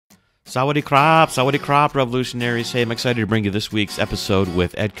Sawadee krap, revolutionaries. Hey, I'm excited to bring you this week's episode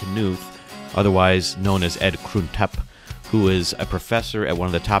with Ed Knuth, otherwise known as Ed Kruntep, who is a professor at one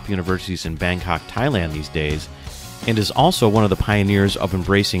of the top universities in Bangkok, Thailand these days, and is also one of the pioneers of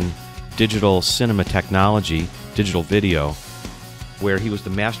embracing digital cinema technology, digital video, where he was the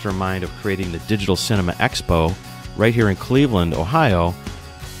mastermind of creating the Digital Cinema Expo right here in Cleveland, Ohio,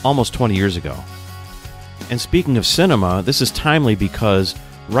 almost 20 years ago. And speaking of cinema, this is timely because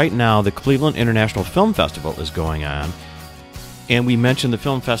right now the Cleveland International Film Festival is going on, and we mentioned the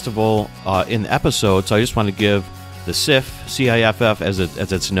film festival in the episode, so I just want to give the CIFF, as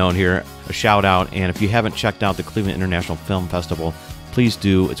it's known here, a shout out. And if you haven't checked out the Cleveland International Film Festival, please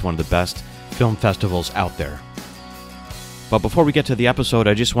do. It's one of the best film festivals out there. But before we get to the episode,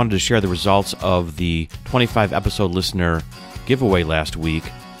 I just wanted to share the results of the 25 episode listener giveaway last week.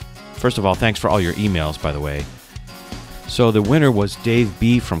 First of all, thanks for all your emails, by the way. So the winner was Dave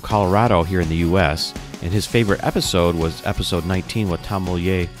B. from Colorado here in the U.S., and his favorite episode was episode 19 with Tom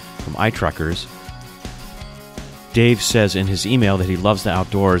Mollier from iTruckers. Dave says in his email that he loves the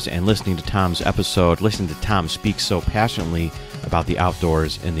outdoors, and listening to Tom speak so passionately about the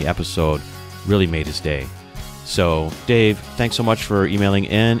outdoors in the episode really made his day. So, Dave, thanks so much for emailing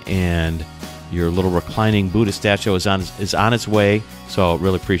in, and your little reclining Buddha statue is on its way, so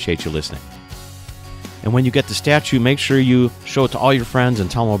really appreciate you listening. And when you get the statue, make sure you show it to all your friends and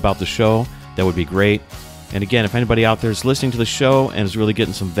tell them about the show. That would be great. And again, if anybody out there is listening to the show and is really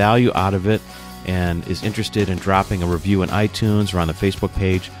getting some value out of it, and is interested in dropping a review on iTunes or on the Facebook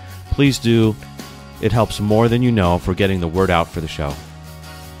page, please do. It helps more than you know for getting the word out for the show.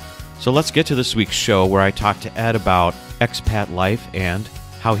 So let's get to this week's show, where I talked to Ed about expat life and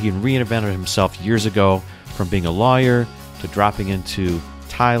how he reinvented himself years ago from being a lawyer to dropping into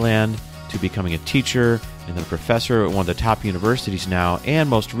Thailand to becoming a teacher and then a professor at one of the top universities now, and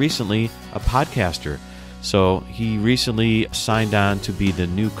most recently a podcaster. So he recently signed on to be the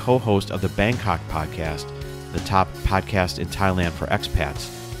new co-host of the Bangkok Podcast, the top podcast in Thailand for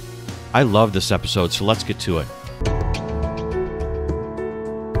expats. I love this episode, so let's get to it.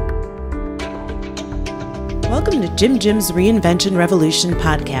 Welcome to Jim's Reinvention Revolution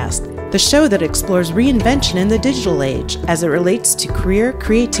podcast, the show that explores reinvention in the digital age as it relates to career,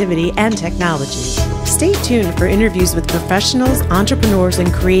 creativity, and technology. Stay tuned for interviews with professionals, entrepreneurs, and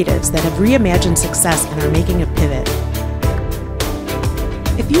creatives that have reimagined success and are making a pivot.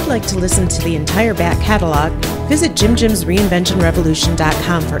 If you'd like to listen to the entire back catalog, visit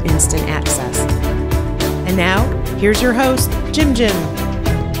JimJim'sReinventionRevolution.com for instant access. And now, here's your host, Jim.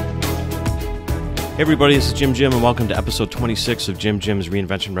 Hey everybody, this is Jim, and welcome to episode 26 of Jim's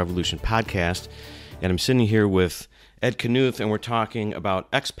Reinvention Revolution podcast. And I'm sitting here with Ed Knuth, and we're talking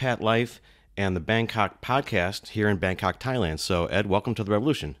about expat life and the Bangkok Podcast here in Bangkok, Thailand. So, Ed, welcome to the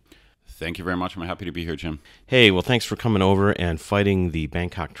revolution. Thank you very much. I'm happy to be here, Jim. Hey, well, thanks for coming over and fighting the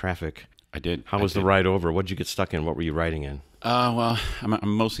Bangkok traffic. I did. How was the ride over? What did you get stuck in? What were you riding in? Well, I'm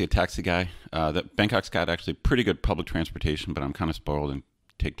mostly a taxi guy. Bangkok's got actually pretty good public transportation, but I'm kind of spoiled and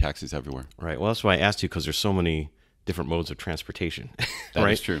take taxis everywhere. Right. Well, that's why I asked you, because there's so many different modes of transportation. That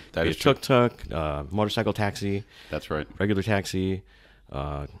right? is true. That is true. Tuk-tuk, motorcycle taxi. That's right. Regular taxi,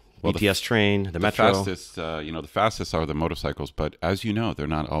 BTS train, the metro. The fastest are the motorcycles, but as you know, they're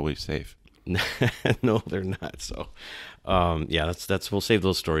not always safe. No, they're not. So, we'll save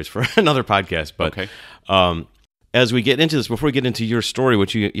those stories for another podcast. But okay. As we get into this, before we get into your story,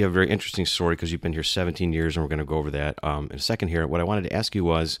 which you have a very interesting story because you've been here 17 years, and we're going to go over that in a second here. What I wanted to ask you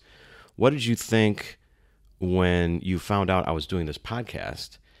was, what did you think when you found out I was doing this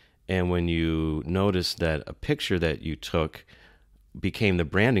podcast, and when you noticed that a picture that you took became the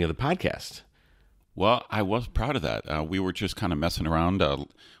branding of the podcast? Well, I was proud of that. We were just kind of messing around. What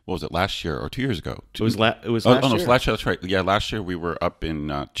was it, last year or 2 years ago? It was last year? No, it's last year. That's right. Yeah, last year we were up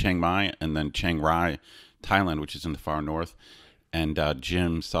in Chiang Mai and then Chiang Rai, Thailand, which is in the far north. And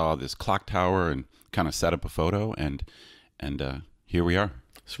Jim saw this clock tower and kind of set up a photo, and here we are.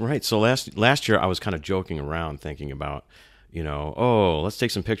 That's right. So last year I was kind of joking around, thinking about, let's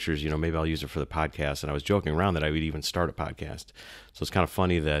take some pictures. Maybe I'll use it for the podcast. And I was joking around that I would even start a podcast. So it's kind of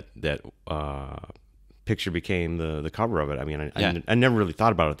funny that picture became the cover of it. I mean, I never really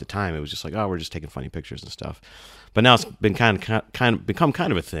thought about it at the time. It was just like, we're just taking funny pictures and stuff. But now it's been become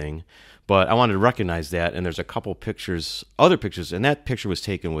kind of a thing. But I wanted to recognize that, and there's a couple other pictures, and that picture was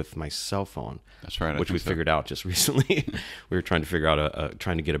taken with my cell phone. That's right. Which we figured out just recently. We were trying to figure out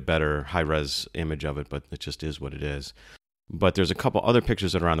trying to get a better high-res image of it, but it just is what it is. But there's a couple other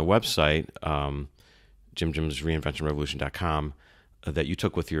pictures that are on the website, JimJim'sReinventionRevolution.com, that you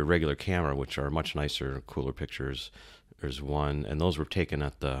took with your regular camera, which are much nicer, cooler pictures. there's one, and those were taken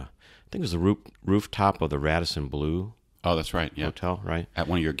at I think it was the rooftop of the Radisson Blu. Oh, that's right. Yeah. Hotel, right? At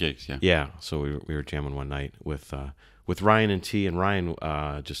one of your gigs, yeah. Yeah. So we were jamming one night with Ryan and T, and Ryan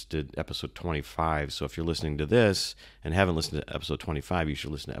just did episode 25. So if you're listening to this and haven't listened to episode 25, you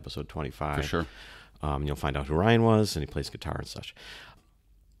should listen to episode 25. For sure. You'll find out who Ryan was, and he plays guitar and such.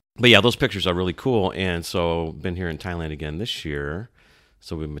 But yeah, those pictures are really cool. And so been here in Thailand again this year.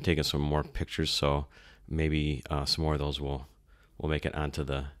 So we've been taking some more pictures. So maybe some more of those will make it onto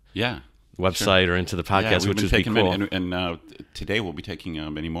the website or into the podcast, which would be cool. Many, and today we'll be taking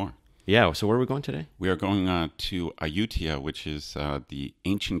many more. Yeah. So where are we going today? We are going to Ayutthaya, which is the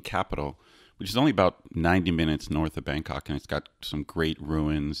ancient capital, which is only about 90 minutes north of Bangkok, and it's got some great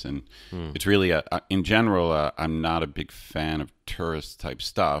ruins. And it's really, in general, I'm not a big fan of tourist type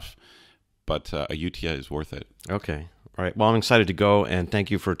stuff, but Ayutthaya is worth it. Okay. All right. Well, I'm excited to go, and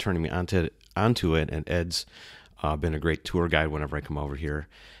thank you for turning me onto it. And Ed's been a great tour guide whenever I come over here.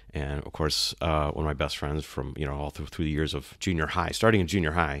 And of course, one of my best friends from all through the years of junior high, starting in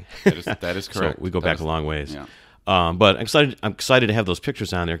junior high. That is correct. So we go back a long ways. Yeah. But I'm excited to have those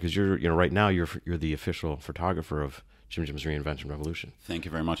pictures on there because you're right now you're the official photographer of Jim Jim's Reinvention Revolution. Thank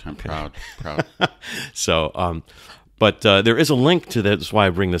you very much. I'm proud. So, but there is a link to that. That's why I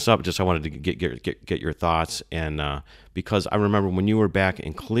bring this up. Just I wanted to get your thoughts, and because I remember when you were back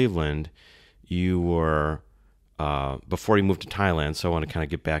in Cleveland, you were. Before you moved to Thailand, so I want to kind of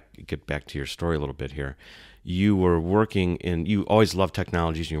get back to your story a little bit here. You were working you always loved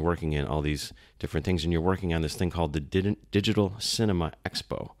technologies, and you're working in all these different things, and you're working on this thing called the Digital Cinema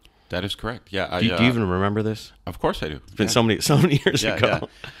Expo. That is correct. Yeah. Do you even remember this? Of course I do. It's been so many years ago. Yeah.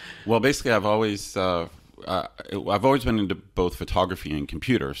 Well, basically, I've always been into both photography and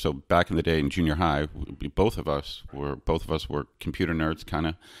computer. So back in the day in junior high, both of us were computer nerds, kind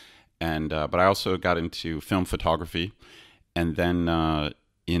of. And but I also got into film photography, and then and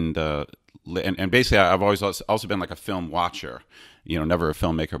basically I've always also been like a film watcher, never a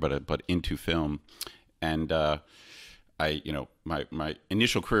filmmaker, but into film. And my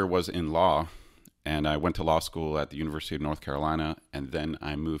initial career was in law, and I went to law school at the University of North Carolina, and then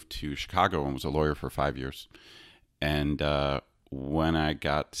I moved to Chicago and was a lawyer for 5 years. And when I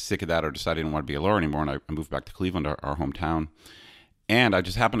got sick of that, or decided I didn't want to be a lawyer anymore, and I moved back to Cleveland, our hometown. And I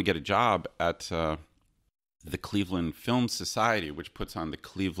just happened to get a job at the Cleveland Film Society, which puts on the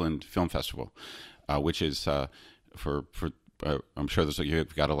Cleveland Film Festival, which is I'm sure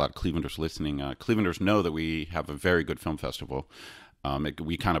you've got a lot of Clevelanders listening. Clevelanders know that we have a very good film festival.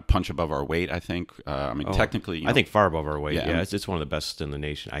 We kind of punch above our weight, I think. Technically, I think far above our weight. Yeah, it's one of the best in the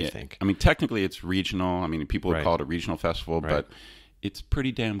nation, I think. Technically, it's regional. People would call it a regional festival, but it's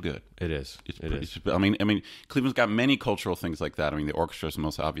pretty damn good. It is. It is. Cleveland's got many cultural things like that. The orchestra is the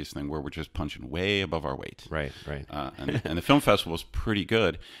most obvious thing, where we're just punching way above our weight. Right. And the film festival is pretty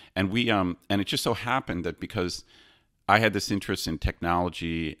good. And we and it just so happened that because I had this interest in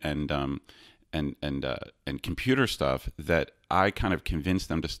technology and computer stuff, that I kind of convinced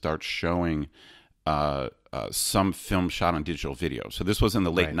them to start showing some film shot on digital video. So this was in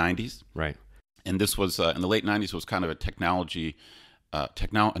the late 90s. Right. And this was in the late 90s was kind of a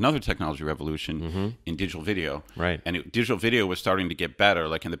another technology revolution in digital video. Right. And digital video was starting to get better.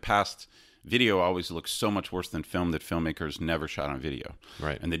 Like in the past, video always looked so much worse than film that filmmakers never shot on video.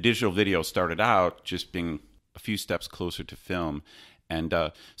 Right. And the digital video started out just being a few steps closer to film. And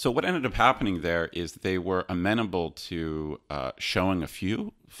so what ended up happening there is they were amenable to showing a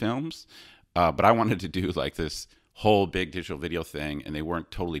few films, but I wanted to do like this whole big digital video thing, and they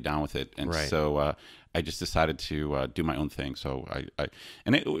weren't totally down with it. And so I just decided to do my own thing. So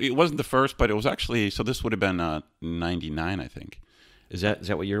it wasn't the first, but it was actually, so this would have been 99, I think. Is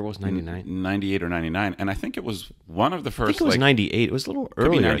that what year it was? 99? 98 or 99. And I think it was one of the first. I think it was 98. It was a little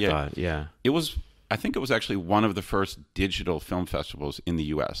earlier, I thought. Yeah. I think it was actually one of the first digital film festivals in the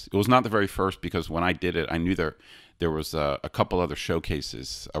U.S. It was not the very first, because when I did it, I knew there was a couple other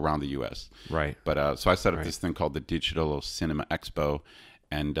showcases around the U.S. Right. But so I set up this thing called the Digital Cinema Expo,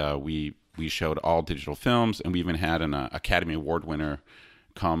 and we showed all digital films, and we even had an Academy Award winner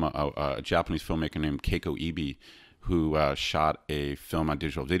come, a Japanese filmmaker named Keiko Ibi, who shot a film on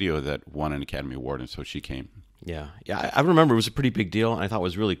digital video that won an Academy Award, and so she came. Yeah. I remember it was a pretty big deal, and I thought it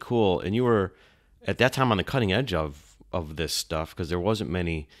was really cool. And you were at that time on the cutting edge of this stuff, because there wasn't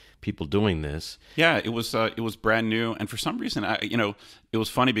many people doing this. Yeah, it was brand new, and for some reason, it was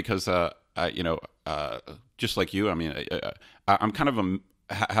funny because just like you, I'm kind of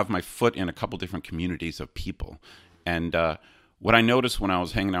have my foot in a couple different communities of people, and what I noticed when I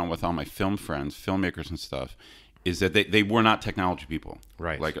was hanging out with all my film friends, filmmakers and stuff, is that they were not technology people.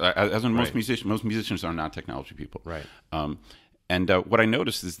 Right. Like as in most Right. musicians are not technology people. Right. And what I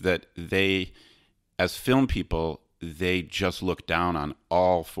noticed is that they, as film people, they just look down on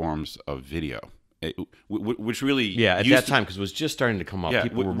all forms of video, which really At that time, because it was just starting to come up,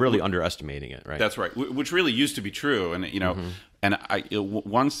 people were really underestimating it. Right. That's right. Which really used to be true, and and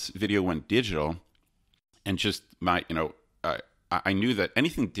once video went digital, and just I knew that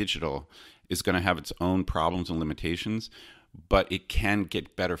anything digital is going to have its own problems and limitations, but it can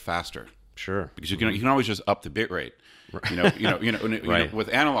get better faster. Sure. Because you can always just up the bit rate. Right. With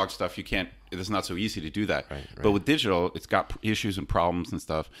analog stuff, you can't. It's not so easy to do that. Right. But with digital, it's got issues and problems and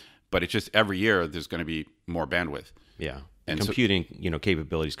stuff. But it's just every year there's going to be more bandwidth. Yeah. And computing,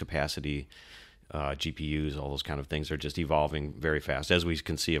 capabilities, capacity, GPUs, all those kind of things are just evolving very fast, as we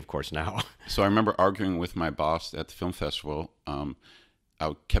can see, of course, now. So I remember arguing with my boss at the film festival.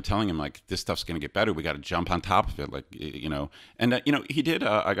 I kept telling him, like, this stuff's going to get better. We got to jump on top of it, And he did.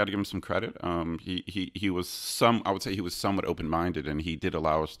 I got to give him some credit. He was I would say he was somewhat open-minded, and he did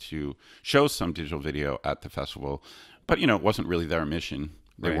allow us to show some digital video at the festival. But it wasn't really their mission.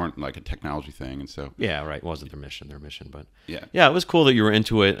 They weren't like a technology thing, and so It wasn't their mission, but it was cool that you were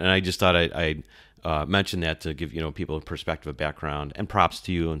into it, and I just thought I'd mention that to give people a perspective, a background, and props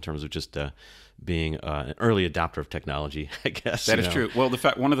to you in terms of just being an early adopter of technology, I guess. That is true. Well,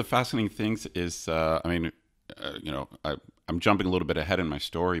 one of the fascinating things is, I'm jumping a little bit ahead in my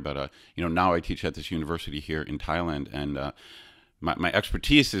story, but now I teach at this university here in Thailand, and my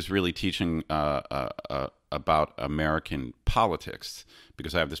expertise is really teaching about American politics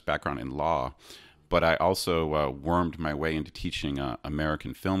because I have this background in law. But I also wormed my way into teaching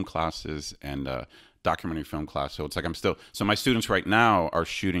American film classes and documentary film class. So it's like so my students right now are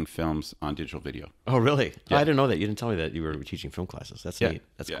shooting films on digital video. Oh, really? Yeah. I didn't know that. You didn't tell me that you were teaching film classes. That's neat.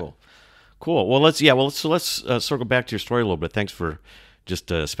 That's Yeah. Cool. Well, let's circle back to your story a little bit. Thanks for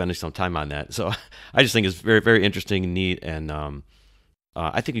just spending some time on that. So I just think it's very, very interesting and neat. And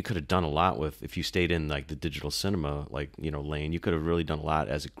I think you could have done a lot if you stayed in like the digital cinema, lane. You could have really done a lot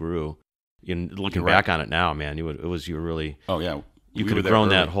as it grew. Looking back on it now, man, you were really. Oh yeah. You could have grown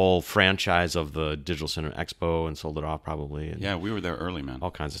that whole franchise of the Digital Cinema Expo and sold it off probably. And we were there early, man.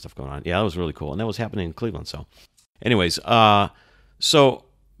 all kinds of stuff going on. Yeah, that was really cool. And that was happening in Cleveland. So anyways, but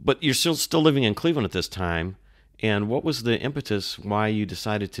you're still living in Cleveland at this time. And what was the impetus why you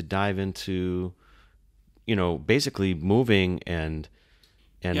decided to dive into, basically moving and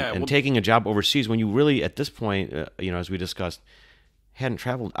taking a job overseas when you really, at this point, as we discussed, hadn't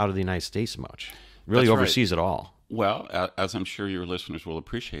traveled out of the United States much, really That's overseas at all? Well, as I'm sure your listeners will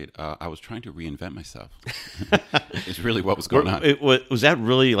appreciate, I was trying to reinvent myself. It's really what was going on. Was that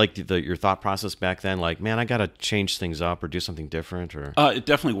really like your thought process back then? Like, man, I got to change things up or do something different? Or it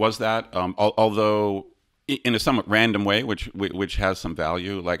definitely was that. Although in a somewhat random way, which has some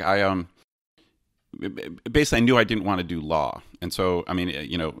value. Like basically, I knew I didn't want to do law, and so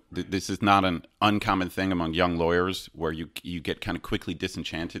this is not an uncommon thing among young lawyers where you get kind of quickly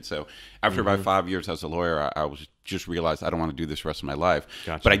disenchanted. So after about 5 years as a lawyer, I was just realized I don't want to do this the rest of my life.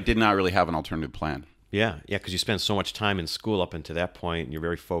 Gotcha. But I did not really have an alternative plan. Yeah, because you spent so much time in school up until that point, and you're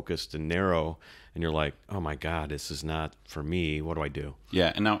very focused and narrow, and you're like, oh my God, this is not for me. What do I do?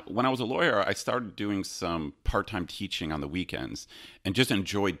 Yeah, and now when I was a lawyer, I started doing some part-time teaching on the weekends and just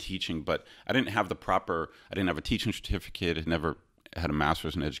enjoyed teaching, but I didn't have a teaching certificate, I never had a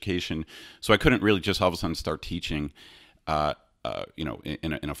master's in education, so I couldn't really just all of a sudden start teaching in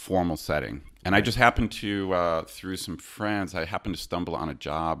a formal setting. And I just happened to, through some friends, I happened to stumble on a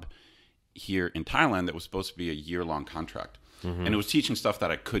job here in Thailand that was supposed to be a year-long contract. And it was teaching stuff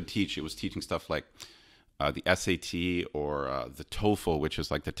that I could teach. It was teaching stuff like the SAT or the TOEFL, which is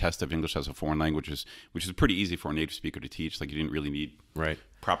like the test of English as a foreign language, which is pretty easy for a native speaker to teach. Like you didn't really need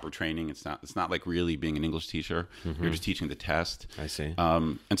proper training. It's not like really being an English teacher. You're just teaching the test. I see.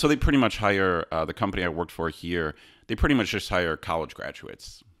 And so they pretty much hire, the company I worked for here, they pretty much just hire college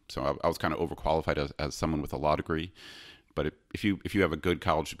graduates. So I was kind of overqualified as someone with a law degree. But if you have a good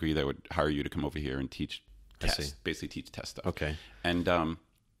college degree, they would hire you to come over here and teach tests, basically teach test stuff. Okay. And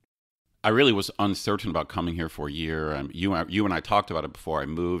I really was uncertain about coming here for a year. You and I talked about it before I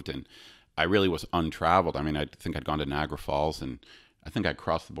moved, and I really was untraveled. I mean, I think I'd gone to Niagara Falls, and I think I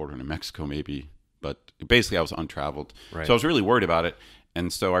crossed the border into Mexico maybe. But basically, I was untraveled. Right. So I was really worried about it.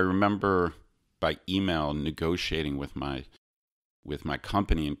 And so I remember by email negotiating with my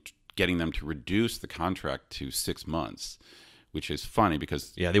company and getting them to reduce the contract to 6 months, which is funny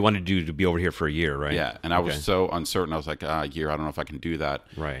because Yeah, they wanted you to be over here for a year, right? yeah, and I was so uncertain. I was like, a year, I don't know if I can do that.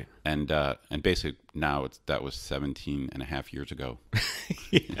 Right. And basically now that was 17 and a half years ago.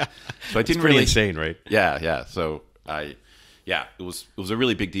 Yeah. So I didn't pretty really insane, right? Yeah. So it was a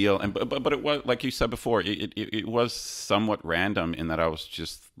really big deal, and but it was, like you said before, it was somewhat random in that I was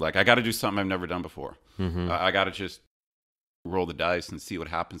just like, I got to do something I've never done before. I got to just roll the dice and see what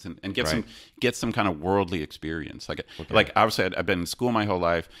happens, and get some kind of worldly experience. Like obviously I've been in school my whole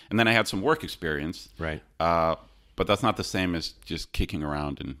life, and then I had some work experience. Right. But that's not the same as just kicking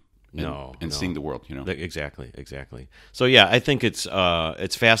around and seeing the world. Exactly. So yeah, I think it's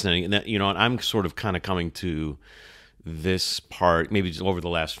fascinating, and that and I'm sort of kind of coming to this part maybe just over the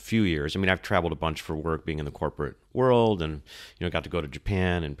last few years. I mean, I've traveled a bunch for work, being in the corporate world, and got to go to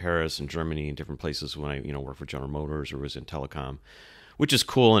Japan and Paris and Germany and different places when I worked for General Motors or was in telecom, which is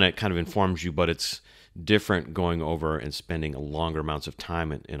cool, and it kind of informs you. But it's different going over and spending longer amounts of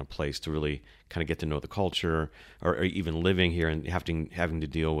time in a place to really kind of get to know the culture, or even living here and having to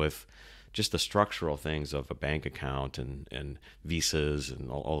deal with just the structural things of a bank account and visas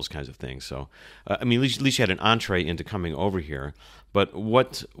and all those kinds of things. So, I mean, at least you had an entree into coming over here. But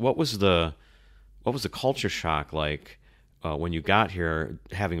what was the culture shock like when you got here,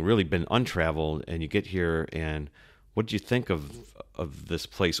 having really been untraveled, and you get here, and what did you think of this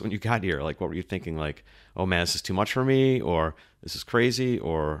place when you got here? Like, what were you thinking? Like, oh man, this is too much for me, or this is crazy,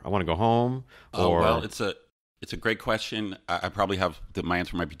 or I want to go home? Or well, it's a great question. I probably have my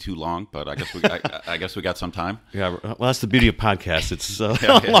answer might be too long, but I guess I guess we got some time. Yeah, well, that's the beauty of podcasts. It's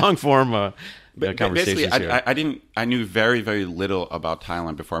long form conversations. Basically, I knew very, very little about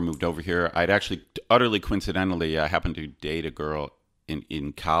Thailand before I moved over here. I'd actually utterly coincidentally, I happened to date a girl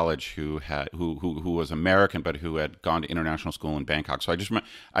in college who was American, but who had gone to international school in Bangkok. So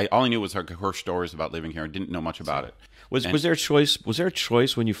all I knew was her stories about living here. I didn't know much about it. Was there a choice? Was there a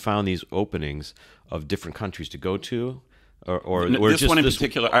choice when you found these openings of different countries to go to, or this just one in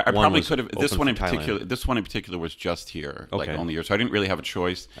particular? I probably could have. This one in Thailand? This one in particular was just here, Okay. like only here. So I didn't really have a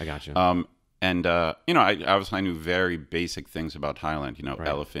choice. I got you. I knew very basic things about Thailand. Right.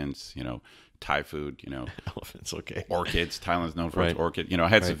 Elephants. Thai food. Elephants. Okay. Orchids. Thailand's known for its Right. orchid. I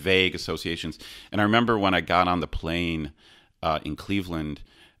had some vague associations, and I remember when I got on the plane in Cleveland.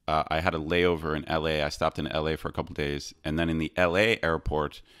 I had a layover in LA. I stopped in LA for a couple of days, and then in the LA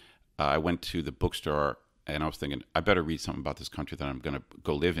airport, I went to the bookstore, and I was thinking, I better read something about this country that I'm going to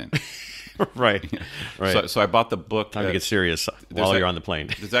go live in. Right. So I bought the book. Time to get serious while you're on the plane.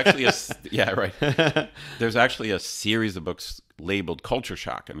 There's actually There's actually a series of books labeled Culture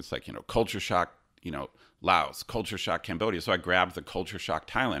Shock, and it's like Culture Shock, Laos, Culture Shock Cambodia. So I grabbed the Culture Shock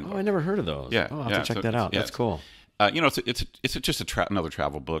Thailand book. Oh, I never heard of those. Yeah. I'll have to check that out. Yeah, That's cool. It's just another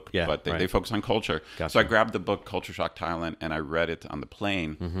travel book, Yeah, but they right. focus on culture. Gotcha. So I grabbed the book Culture Shock Thailand, and I read it on the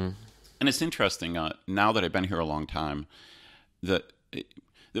plane. Mm-hmm. And it's interesting, now that I've been here a long time,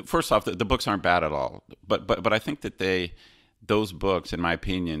 first off, the books aren't bad at all. But I think that those books, in my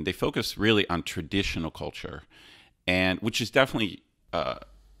opinion, they focus really on traditional culture, and which is definitely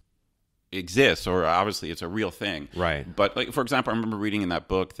exists, or obviously it's a real thing. Right. But like, for example, I remember reading in that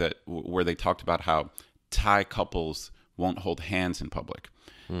book where they talked about how Thai couples won't hold hands in public,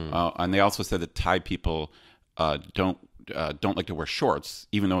 and they also said that Thai people don't like to wear shorts,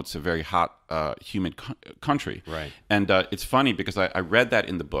 even though it's a very hot, humid country. Right. And it's funny because I read that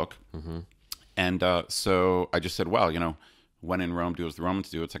in the book, and so I just said, well, when in Rome, do as the Romans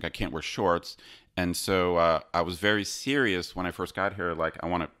do. It's like I can't wear shorts, and so I was very serious when I first got here. Like I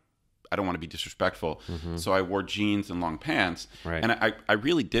don't want to be disrespectful, so I wore jeans and long pants, Right. and I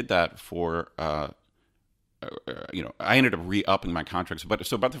really did that for. I ended up re-upping my contracts,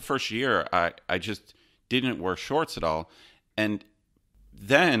 so about the first year, I just didn't wear shorts at all, and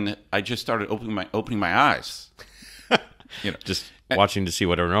then I just started opening my eyes, Just watching to see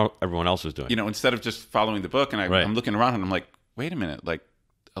what everyone else was doing. Instead of just following the book, and Right. I'm looking around and I'm like, wait a minute, like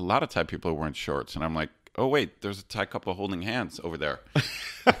a lot of Thai people are wearing shorts, and I'm like, oh wait, there's a Thai couple holding hands over there,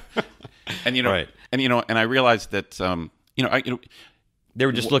 and Right. and I realized that They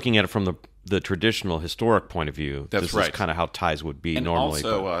were just looking at it from the traditional historic point of view. That's this right. is kind of how Thais would be and normally.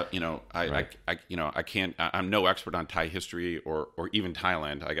 also, Right. I can't. I'm no expert on Thai history or even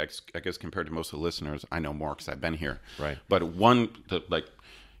Thailand. I guess compared to most of the listeners, I know more because I've been here. Right. But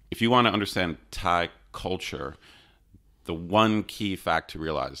if you want to understand Thai culture, the one key fact to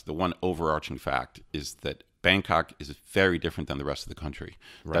realize, the one overarching fact, is that Bangkok is very different than the rest of the country.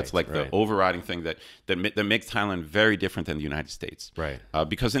 That's like the overriding thing that makes Thailand very different than the United States. Right.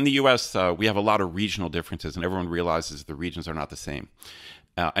 Because in the U.S., we have a lot of regional differences, and everyone realizes the regions are not the same.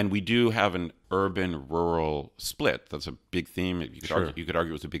 And we do have an urban-rural split. That's a big theme. You could argue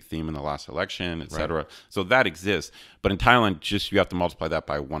it was a big theme in the last election, et cetera. So that exists. But in Thailand, you have to multiply that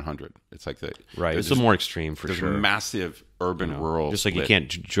by 100. It's like it's a more extreme for sure. There's massive urban-rural just like split. You can't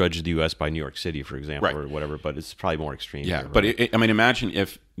judge the U.S. by New York City, for example, or whatever, but it's probably more extreme. Yeah, here, but imagine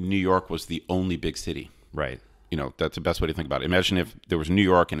if New York was the only big city. Right. That's the best way to think about it. Imagine if there was New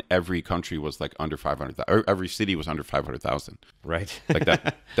York and every country was like under 500,000, or every city was under 500,000. Right. Like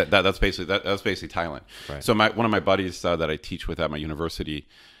that. That's basically Thailand. Right. So one of my buddies that I teach with at my university,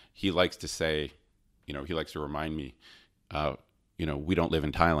 he likes to say, he likes to remind me, we don't live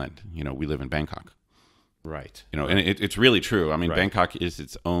in Thailand. We live in Bangkok. Right. And it's really true. I mean, Bangkok is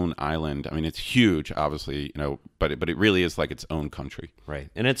its own island. I mean, it's huge, obviously, but it really is like its own country. Right.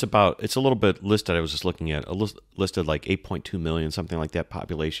 And it's a little bit listed. I was just looking at listed like 8.2 million, something like that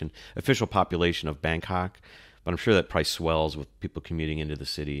official population of Bangkok. But I'm sure that probably swells with people commuting into the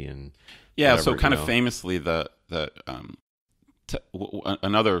city and whatever, so kind of famously,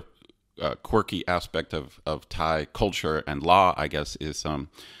 another quirky aspect of Thai culture and law, I guess, is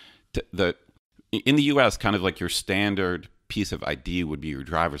in the U.S., kind of like your standard piece of ID would be your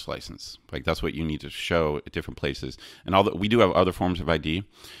driver's license. Like that's what you need to show at different places. And although we do have other forms of ID,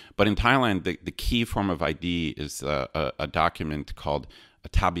 but in Thailand, the key form of ID is a document called a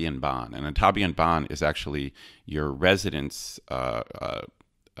tabian ban. And a tabian ban is actually your residence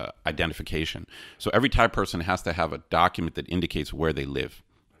identification. So every Thai person has to have a document that indicates where they live.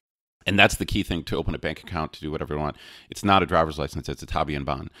 And that's the key thing to open a bank account, to do whatever you want. It's not a driver's license, it's a tabian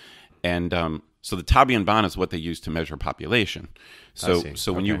ban. And so the tabian ban is what they use to measure population. So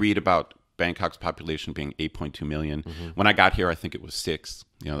when you read about Bangkok's population being 8.2 million, when I got here, I think it was 6,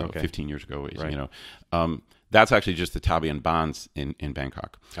 15 years ago. That's actually just the tabian bans in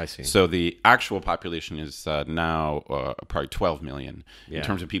Bangkok. I see. So the actual population is now probably 12 million in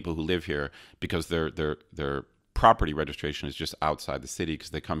terms of people who live here, because their property registration is just outside the city because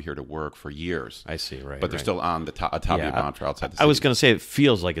they come here to work for years. I see, right. But they're still on the tabian ban for outside the city. I was going to say it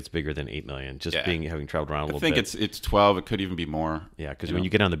feels like it's bigger than 8 million, having traveled around a little bit. I think it's 12. It could even be more. Yeah, because when you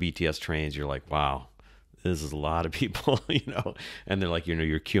get on the BTS trains, you're like, wow, this is a lot of people, and they're like,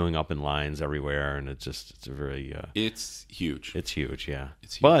 you're queuing up in lines everywhere, and it's very... it's huge. It's huge, yeah.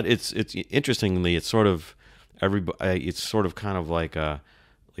 It's huge. But it's interestingly, it's sort of kind of like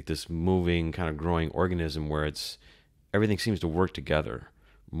this moving, kind of growing organism where everything seems to work together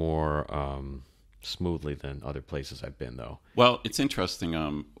more smoothly than other places I've been, though. Well, it's interesting.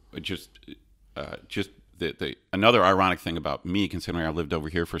 Another ironic thing about me, considering I lived over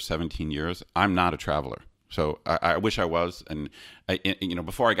here for 17 years, I'm not a traveler. So I wish I was. And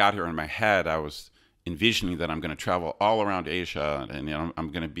before I got here, in my head, I was envisioning that I'm going to travel all around Asia, and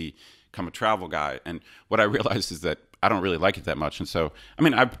I'm going to become a travel guy. And what I realized is that I don't really like it that much. And so, I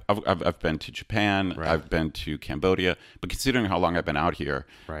mean, I've been to Japan, I've been to Cambodia, but considering how long I've been out here,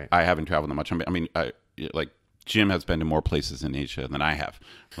 I haven't traveled that much. I mean, Jim has been to more places in Asia than I have.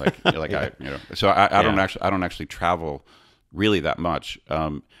 So I don't actually travel really that much.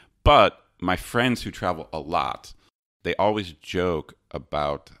 But my friends who travel a lot, they always joke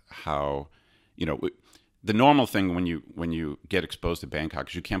about how, the normal thing when you get exposed to Bangkok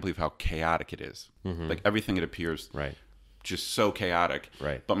is you can't believe how chaotic it is. Mm-hmm. Like everything, it appears just so chaotic.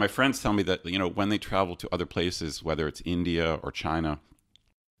 Right. But my friends tell me that when they travel to other places, whether it's India or China,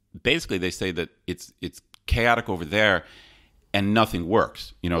 basically they say that it's chaotic over there, and nothing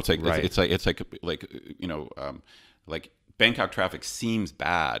works. Like Bangkok traffic seems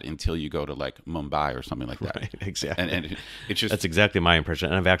bad until you go to like Mumbai or something like that. Right, exactly. And it's just... That's exactly my impression.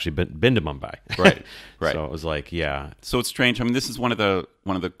 And I've actually been to Mumbai. Right. So it was like, yeah. So it's strange. I mean, this is one of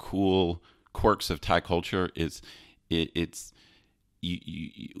the cool quirks of Thai culture is it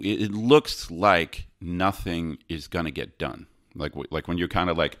looks like nothing is going to get done. Like when you're kind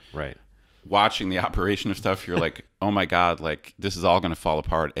of like watching the operation of stuff, you're like, oh my God, like this is all going to fall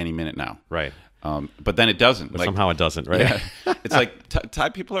apart any minute now. Right. But then it doesn't. But somehow it doesn't, right? Yeah. It's like Thai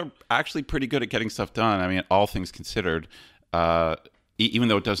people are actually pretty good at getting stuff done. I mean, all things considered, even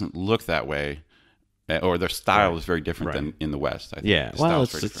though it doesn't look that way, or their style is very different than in the West. I think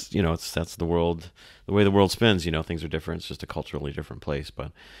that's the world, the way the world spins. Things are different. It's just a culturally different place.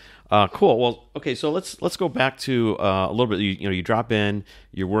 But cool. Well, okay. So let's go back to a little bit. You drop in.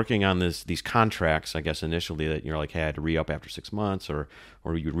 You're working on these contracts. I guess initially that you're like, hey, I had to re-up after 6 months, or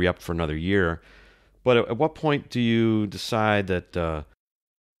you re-up for another year. But at what point do you decide that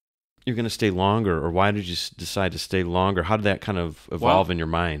you're going to stay longer, or why did you decide to stay longer? How did that kind of evolve in your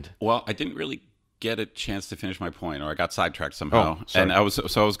mind? Well, I didn't really get a chance to finish my point, or I got sidetracked somehow. Oh, sorry. And I was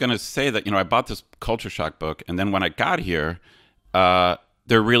going to say that I bought this culture shock book, and then when I got here, there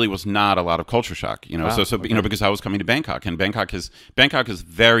there really was not a lot of culture shock, you know. Wow, So okay. you know, because I was coming to Bangkok, and Bangkok is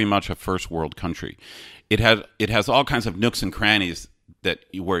very much a first world country. It has all kinds of nooks and crannies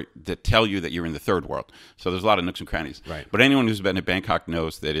that tell you that you're in the third world. So there's a lot of nooks and crannies. Right. But anyone who's been to Bangkok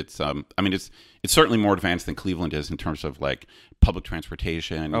knows that it's it's certainly more advanced than Cleveland is in terms of like public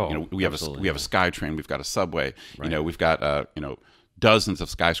transportation. Oh, you know, we have absolutely, a SkyTrain, we've got a subway. Right. You know, we've got dozens of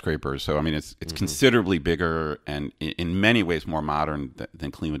skyscrapers. So I mean, it's considerably bigger and in many ways more modern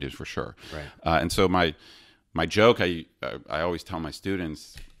than Cleveland is for sure. Right. And so my joke I always tell my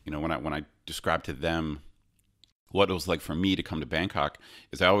students, you know, when I describe to them what it was like for me to come to Bangkok,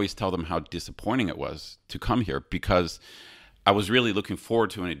 is I always tell them how disappointing it was to come here, because I was really looking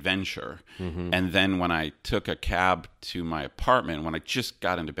forward to an adventure. And then when I took a cab to my apartment, when I just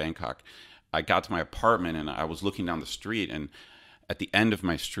got into Bangkok, I got to my apartment and I was looking down the street, and at the end of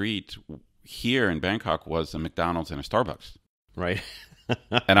my street here in Bangkok was a McDonald's and a Starbucks. Right.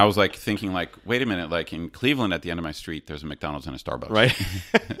 And I was like thinking like, wait a minute, like in Cleveland at the end of my street, there's a McDonald's and a Starbucks. Right.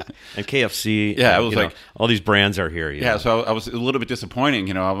 And KFC. Yeah, I was like, all these brands are here. Yeah, so I was a little bit disappointing.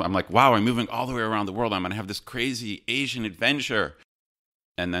 You know, I'm like, wow, I'm moving all the way around the world. I'm going to have this crazy Asian adventure.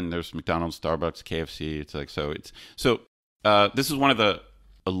 And then there's McDonald's, Starbucks, KFC. It's like, this is one of the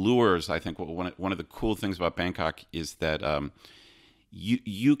allures, I think. One of the cool things about Bangkok is that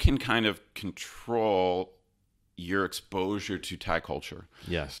you can kind of control your exposure to Thai culture.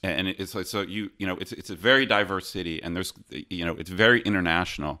 Yes. And it's like, so it's a very diverse city, and there's, you know, it's very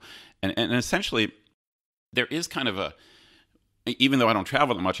international. And essentially there is kind of even though I don't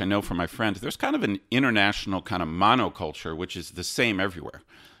travel that much, I know from my friends, there's kind of an international kind of monoculture, which is the same everywhere.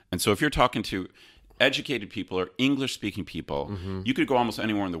 And so if you're talking to educated people or English-speaking people, you could go almost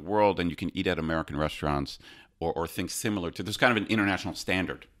anywhere in the world and you can eat at American restaurants or things similar to, there's kind of an international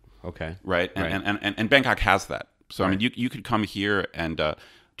standard. Okay. Right? And Bangkok has that. So, I mean, you could come here and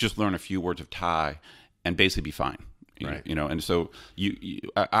just learn a few words of Thai and basically be fine. Right. You know, and so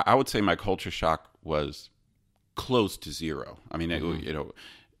I would say my culture shock was close to zero. I mean, you know,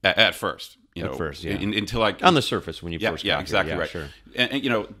 at first. You know, first, yeah. Until I... On the surface when you first got here. Exactly right. Sure. And, you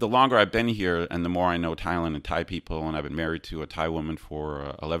know, the longer I've been here and the more I know Thailand and Thai people, and I've been married to a Thai woman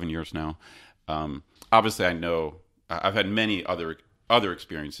for 11 years now, obviously I know I've had many other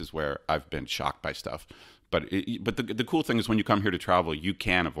experiences where I've been shocked by stuff. But the cool thing is when you come here to travel, you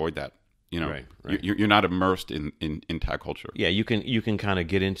can avoid that. You know, right. You're not immersed in Thai culture. Yeah, you can kind of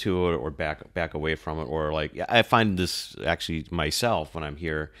get into it or back away from it, or like I find this actually myself when I'm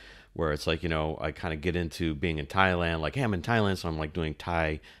here, where it's like, you know, I kind of get into being in Thailand, like, hey, I'm in Thailand, so I'm like doing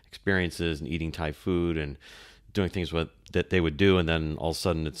Thai experiences and eating Thai food and doing things that they would do, and then all of a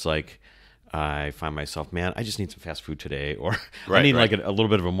sudden it's like I find myself, man, I just need some fast food today, or I need like a little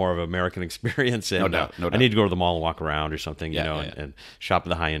bit of a more of an American experience, and no doubt. I need to go to the mall and walk around or something, you know, and shop at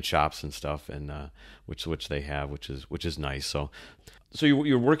the high end shops and stuff, and which they have, which is nice. So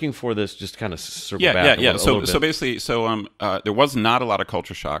you're working for this, just kind of circle back. A little bit. So basically, there was not a lot of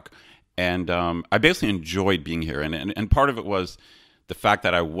culture shock, and I basically enjoyed being here, and part of it was the fact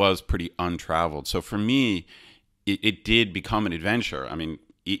that I was pretty untraveled. So for me, it did become an adventure. I mean,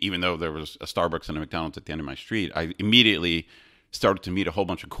 even though there was a Starbucks and a McDonald's at the end of my street, I immediately started to meet a whole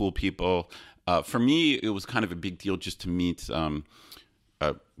bunch of cool people. For me, it was kind of a big deal just to meet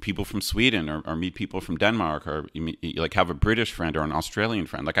people from Sweden or meet people from Denmark, or like have a British friend or an Australian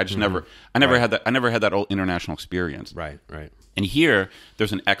friend. Like I just never had that. I never had that old international experience. Right. And here,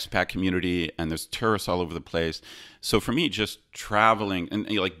 there's an expat community, and there's tourists all over the place. So for me, just traveling and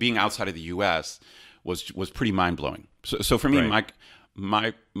like being outside of the U.S. was pretty mind blowing. So for me,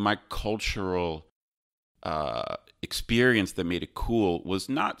 my cultural experience that made it cool was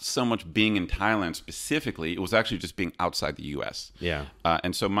not so much being in Thailand specifically. It was actually just being outside the U.S. Yeah.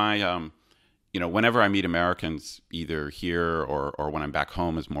 And so my, you know, whenever I meet Americans, either here or when I'm back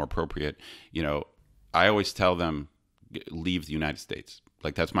home is more appropriate, you know, I always tell them, leave the United States.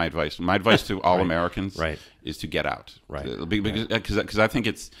 Like that's my advice. My advice to all Americans is to get out. Right. Because I think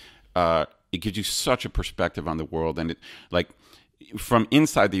it gives you such a perspective on the world, and it like from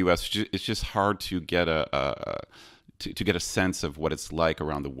inside the U.S. it's just hard to get to get a sense of what it's like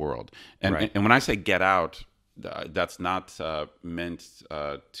around the world. And when I say get out, that's not meant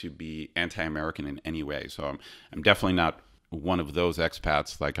to be anti-American in any way. So I'm definitely not one of those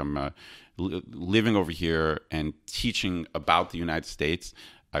expats. Like I'm living over here and teaching about the United States.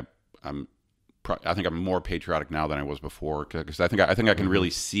 I think I'm more patriotic now than I was before, because I think I can really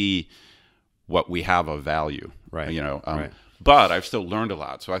see what we have of value. Right. You know. But I've still learned a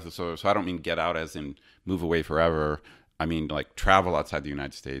lot. So I don't mean get out as in move away forever. I mean, like travel outside the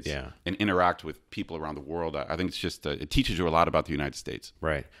United States and interact with people around the world. I think it's just, it teaches you a lot about the United States.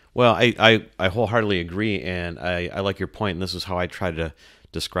 Right. Well, I wholeheartedly agree. And I like your point. And this is how I try to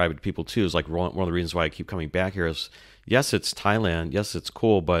describe it to people too, is like one of the reasons why I keep coming back here is, yes, it's Thailand. Yes, it's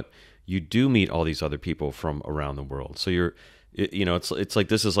cool. But you do meet all these other people from around the world. So it's like,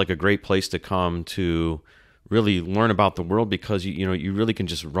 this is like a great place to come to really learn about the world, because you really can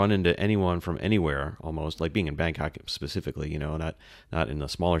just run into anyone from anywhere, almost, like being in Bangkok specifically, not in the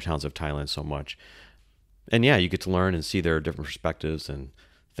smaller towns of Thailand so much. And yeah, you get to learn and see their different perspectives and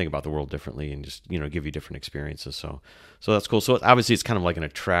think about the world differently, and just give you different experiences. So that's cool. So obviously it's kind of like an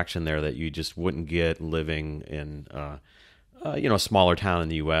attraction there that you just wouldn't get living in a smaller town in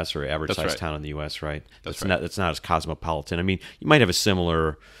the U.S. or average sized town in the U.S., right? It's not as cosmopolitan. I mean, you might have a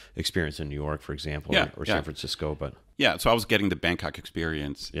similar experience in New York, for example, or San Francisco, but so I was getting the Bangkok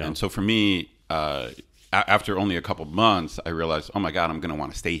experience, and so for me, after only a couple of months, I realized, oh my God, I'm going to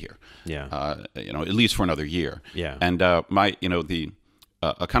want to stay here. At least for another year. And a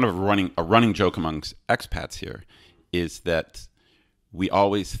kind of a running joke amongst expats here is that we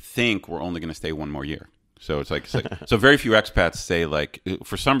always think we're only going to stay one more year. So it's like so very few expats say, like,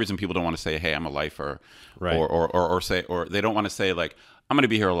 for some reason people don't want to say, hey, I'm a lifer, right. or they don't want to say, like, I'm going to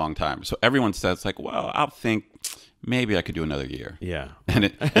be here a long time. So everyone says, like, well, I'll think maybe I could do another year. Yeah.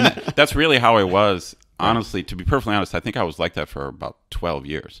 And that's really how I was, honestly. To be perfectly honest, I think I was like that for about 12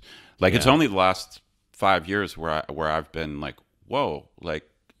 years. Like, it's only the last 5 years where I've been like, whoa, like,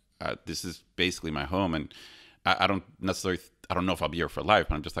 this is basically my home, and I don't know if I'll be here for life,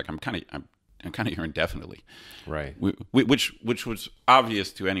 but I'm just like, I'm kind of here indefinitely, right? Which was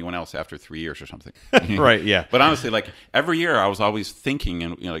obvious to anyone else after 3 years or something, right? Yeah. But honestly, like, every year I was always thinking,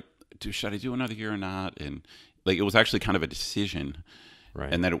 and like, should I do another year or not? And like, it was actually kind of a decision,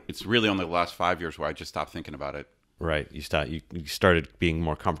 right? And then it's really only the last 5 years where I just stopped thinking about it. Right. You started being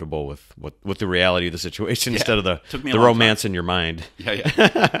more comfortable with the reality of the situation instead of the romance in your mind.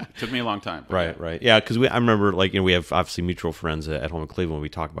 Yeah. Took me a long time. Right. Yeah, because I remember, like, we have obviously mutual friends at home in Cleveland. We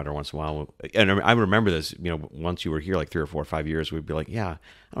talk about it once in a while. And I remember this, once you were here, like 3 or 4 or 5 years, we'd be like, yeah,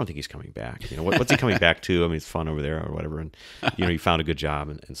 I don't think he's coming back. What's he coming back to? I mean, it's fun over there or whatever. And, you found a good job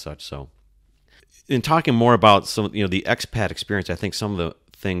and such. So in talking more about some, the expat experience, I think some of the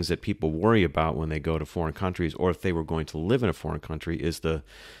things that people worry about when they go to foreign countries, or if they were going to live in a foreign country, is the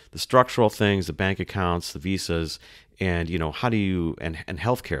structural things, the bank accounts, the visas, and how do you and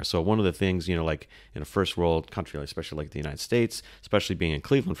healthcare. So one of the things, like in a first world country, especially like the United States, especially being in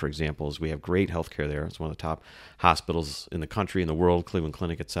Cleveland, for example, is we have great healthcare there. It's one of the top hospitals in the country, in the world, Cleveland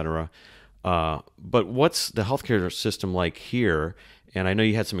Clinic, etc. But what's the healthcare system like here? And I know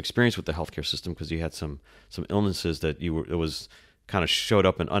you had some experience with the healthcare system because you had some illnesses that it was kind of showed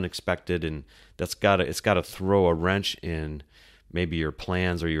up and unexpected, and it's got to throw a wrench in maybe your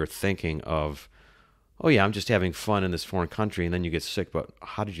plans or your thinking of, oh yeah, I'm just having fun in this foreign country, and then you get sick. But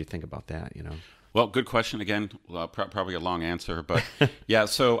how did you think about that? Well, good question again. Probably a long answer, but yeah.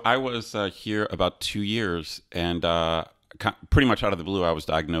 So I was here about 2 years, and pretty much out of the blue, I was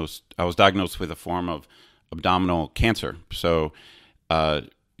diagnosed with a form of abdominal cancer. So, the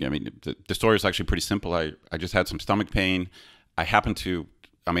story is actually pretty simple. I just had some stomach pain. I happened to,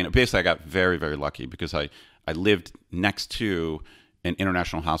 basically I got very, very lucky because I lived next to an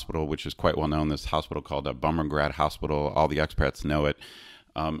international hospital, which is quite well known, this hospital called Bumrungrad Hospital. All the expats know it.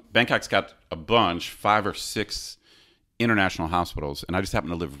 Bangkok's got a bunch, 5 or 6 international hospitals, and I just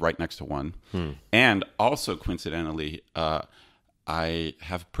happened to live right next to one. And also, coincidentally, I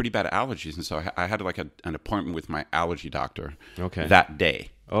have pretty bad allergies, and so I had like an appointment with my allergy doctor that day.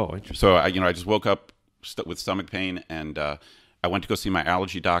 Oh, interesting. So I just woke up with stomach pain, and I went to go see my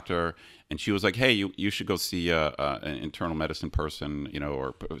allergy doctor, and she was like, hey, you should go see an internal medicine person,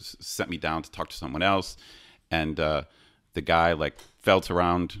 or sent me down to talk to someone else. And the guy felt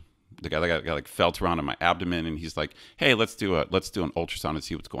around on my abdomen, and he's like, hey, let's do an ultrasound and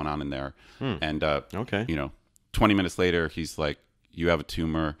see what's going on in there. And 20 minutes later, he's like, you have a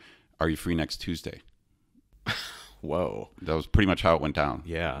tumor. Are you free next Tuesday? Whoa. That was pretty much how it went down.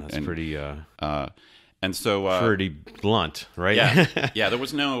 Yeah, that's pretty and so pretty blunt, right? Yeah. There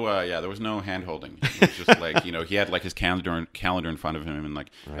was no hand holding. It was just like, he had like his calendar in front of him, and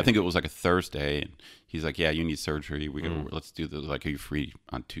like I think it was like a Thursday, and he's like, yeah, you need surgery. Let's do this. Like, are you free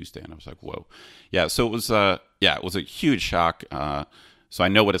on Tuesday? And I was like, whoa. Yeah. So it was a huge shock. So I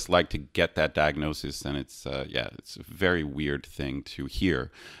know what it's like to get that diagnosis, and it's a very weird thing to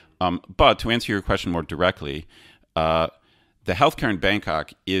hear. But to answer your question more directly, the healthcare in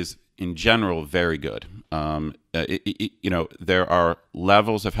Bangkok is in general very good. There are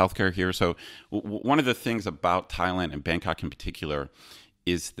levels of healthcare here. So one of the things about Thailand and Bangkok in particular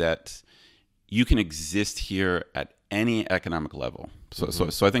is that you can exist here at any economic level.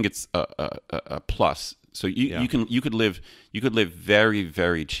 So I think it's a plus. So you could live very,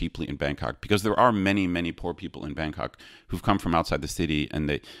 very cheaply in Bangkok, because there are many poor people in Bangkok who've come from outside the city, and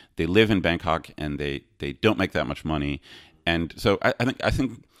they live in Bangkok and they don't make that much money. And so I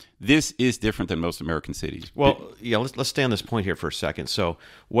think this is different than most American cities. Well, yeah, let's stay on this point here for a second. So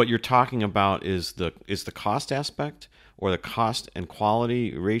what you're talking about is the cost aspect, or the cost and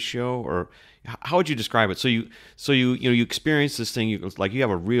quality ratio, or how would you describe it? So you experience this thing, you have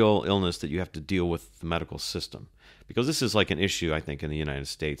a real illness that you have to deal with the medical system, because this is like an issue, I think, in the United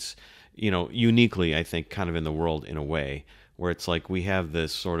States, uniquely, I think, kind of in the world in a way, where it's like we have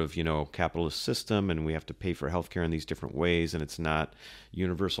this sort of, capitalist system, and we have to pay for healthcare in these different ways, and it's not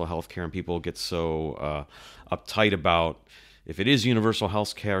universal healthcare, and people get so uptight about if it is universal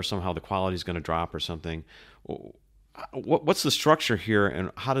healthcare, somehow the quality is going to drop or something. What's the structure here, and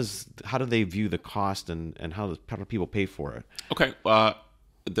how do they view the cost, and how do people pay for it? Okay,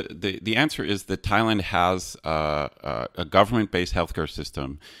 the answer is that Thailand has a government-based healthcare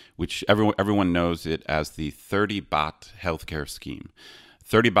system, which everyone knows it as the 30 baht healthcare scheme.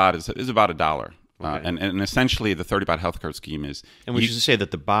 30 baht is about $1. Okay. And essentially the 30 baht healthcare scheme is... And we should say that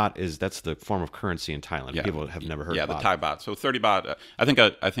the baht that's the form of currency in Thailand. Yeah, people have never heard of baht. Yeah, the Thai baht. So 30 baht,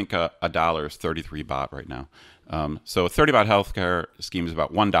 I think a dollar is 33 baht right now. So a 30 baht healthcare scheme is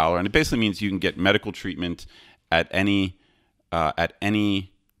about $1, and it basically means you can get medical treatment at any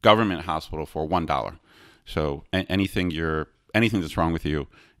government hospital for $1. So anything that's wrong with you,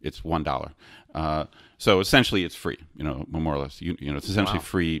 it's $1. So essentially, it's free. More or less. It's essentially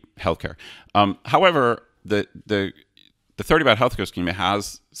free healthcare. However, the 30 baht healthcare scheme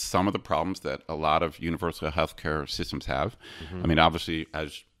has some of the problems that a lot of universal healthcare systems have. Mm-hmm. I mean, obviously,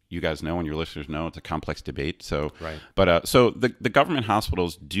 as you guys know and your listeners know, it's a complex debate. So, right. But so the government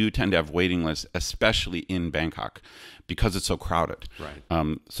hospitals do tend to have waiting lists, especially in Bangkok, because it's so crowded. Right.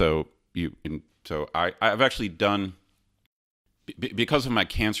 So I've actually done, because of my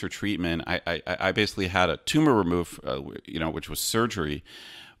cancer treatment, I basically had a tumor removed, which was surgery,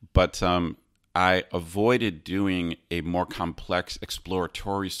 but I avoided doing a more complex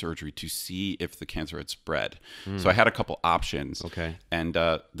exploratory surgery to see if the cancer had spread. So I had a couple options. Okay. And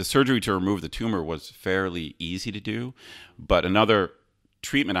the surgery to remove the tumor was fairly easy to do, but another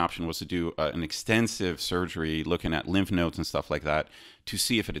treatment option was to do an extensive surgery looking at lymph nodes and stuff like that to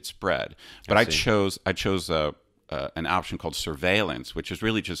see if it had spread. But I chose an option called surveillance, which is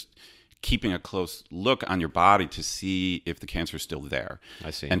really just keeping a close look on your body to see if the cancer is still there. I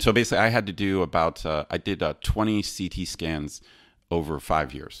see. And so basically I had to do I did 20 CT scans over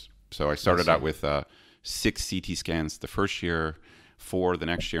 5 years. So I started out with 6 CT scans the first year, 4 the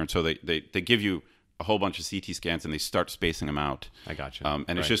next year. And so they give you a whole bunch of CT scans, and they start spacing them out. I gotcha. And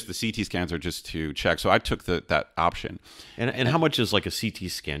right. It's just the CT scans are just to check. So I took that option. And how much is like a CT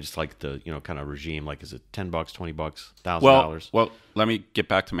scan? Just like the kind of regime. Like, is it $10, $20, $1,000? Well, let me get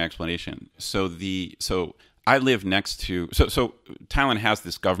back to my explanation. So I live next to so Thailand has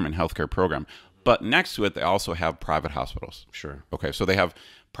this government healthcare program, but next to it they also have private hospitals. Sure. Okay, so they have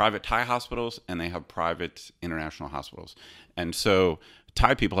private Thai hospitals and they have private international hospitals, and so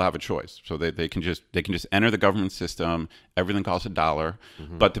Thai people have a choice. So they can just enter the government system. Everything costs $1,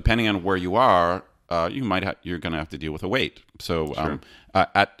 but depending on where you are, you're going to have to deal with a wait. So sure.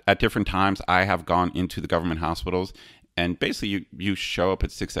 At different times, I have gone into the government hospitals, and basically you show up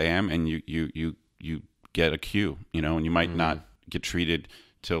at 6 a.m. and you get a queue, and you might not get treated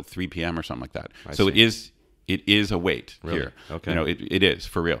till 3 p.m. or something like that. I so see. It is a wait really? here. Okay. It is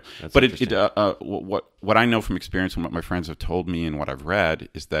for real. That's but what I know from experience and what my friends have told me and what I've read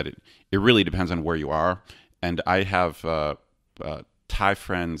is that it really depends on where you are. And I have Thai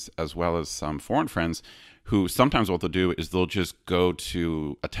friends as well as some foreign friends who sometimes what they'll do is they'll just go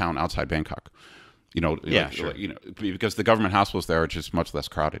to a town outside Bangkok. Sure. Because the government hospitals there are just much less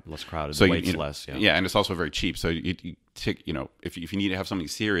crowded. Less crowded. So the wait's less. Yeah. Yeah, and it's also very cheap. So you take, if you need to have something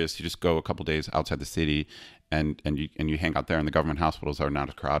serious, you just go a couple days outside the city, and you hang out there. And the government hospitals are not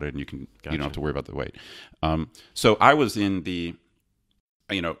as crowded, and you don't have to worry about the wait. So I was in the.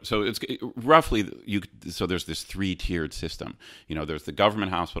 So it's roughly so there's this 3-tiered system. There's the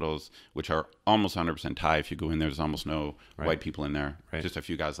government hospitals, which are almost 100% Thai. If you go in there's almost no white people in there. Right. Just a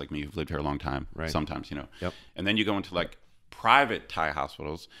few guys like me who've lived here a long time. Right. Sometimes, Yep. And then you go into like private Thai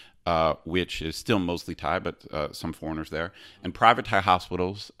hospitals, which is still mostly Thai, but some foreigners there. And private Thai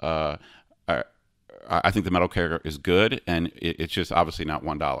hospitals are I think the medical care is good, and it's just obviously not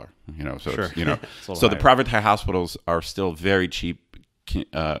 $1. So Sure. it's, It's a so little the higher. private Thai hospitals are still very cheap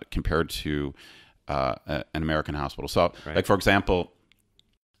compared to an American hospital. So, Right. like for example,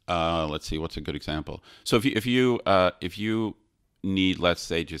 let's see, what's a good example? So if you need, let's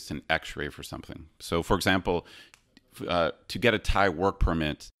say, just an X-ray for something. So for example, to get a Thai work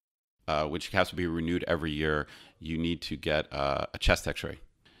permit, which has to be renewed every year, you need to get a chest X-ray.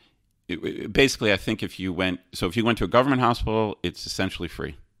 Basically, I think if you went to a government hospital, it's essentially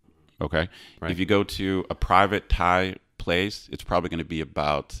free. Okay. Right. If you go to a private Thai place, it's probably going to be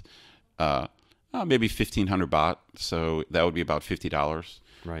about maybe 1,500 baht. So that would be about $50.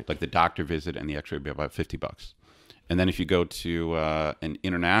 Right. Like the doctor visit and the X-ray would be about $50. And then if you go to an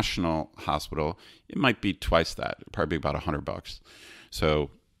international hospital, it might be twice that. It'd probably be about $100. So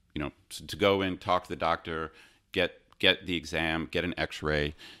to go in, talk to the doctor, get the exam, get an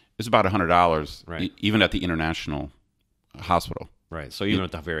X-ray, it's about $100, Right. Even at the international hospital. Right. So even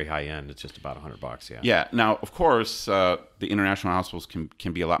at the very high end, it's just about $100. Yeah. Yeah. Now, of course, the international hospitals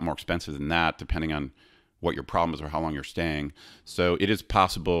can be a lot more expensive than that, depending on what your problem is or how long you're staying. So it is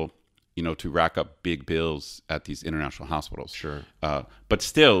possible, to rack up big bills at these international hospitals. Sure. But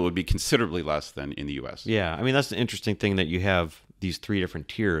still, it would be considerably less than in the U.S. Yeah. I mean, that's the interesting thing, that you have these 3 different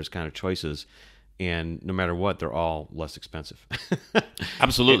tiers kind of choices, and no matter what, they're all less expensive.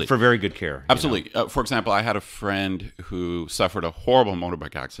 Absolutely. For very good care. Absolutely. For example, I had a friend who suffered a horrible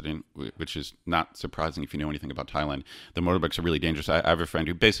motorbike accident, which is not surprising if you know anything about Thailand. The motorbikes are really dangerous. I have a friend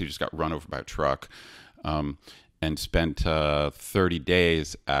who basically just got run over by a truck, and spent 30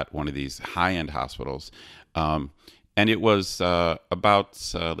 days at one of these high-end hospitals. And it was about,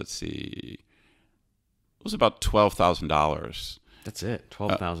 let's see, it was about $12,000. That's it.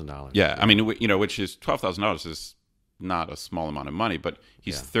 $12,000. Yeah, I mean, which is $12,000 is not a small amount of money, but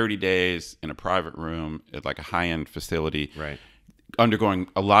he's 30 days in a private room at like a high-end facility, Right. undergoing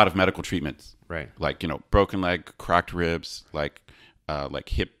a lot of medical treatments, Right. like broken leg, cracked ribs, like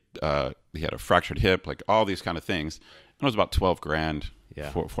hip. He had a fractured hip, like all these kind of things. And it was about $12,000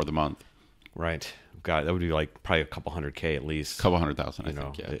 for the month. Right. God, that would be like probably a couple $100K at least. A couple $100,000, I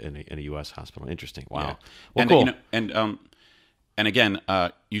think. Yeah. in a U.S. hospital. Interesting. Wow. Yeah. Well, and cool. And again,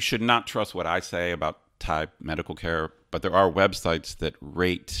 you should not trust what I say about Thai medical care, but there are websites that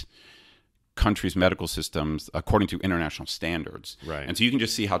rate countries' medical systems according to international standards. Right. And so you can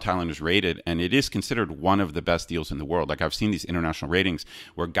just see how Thailand is rated, and it is considered one of the best deals in the world. Like I've seen these international ratings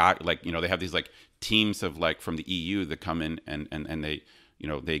where they have these like teams of like from the EU that come in and they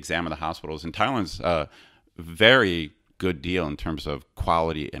they examine the hospitals. And Thailand's very good deal in terms of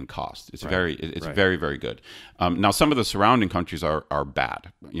quality and cost. It's very very good. Now some of the surrounding countries are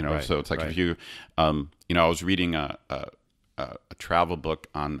bad. Right. So it's like if you I was reading a travel book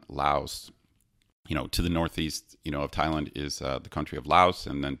on Laos. To the northeast, of Thailand is the country of Laos,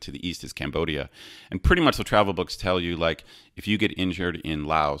 and then to the east is Cambodia. And pretty much the travel books tell you, like, if you get injured in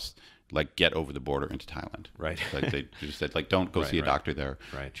Laos, like, get over the border into Thailand. Right. Like, they just said, like, don't go see a doctor there.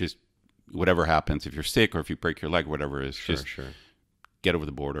 Right. Just whatever happens, if you're sick or if you break your leg, whatever it is, Sure. get over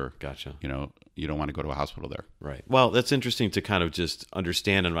the border. Gotcha. You don't want to go to a hospital there. Right. Well, that's interesting to kind of just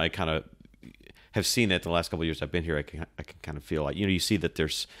understand, and I kind of have seen that the last couple of years I've been here. I can kind of feel like you see that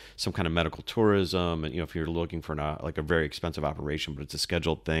there's some kind of medical tourism, and if you're looking for like a very expensive operation, but it's a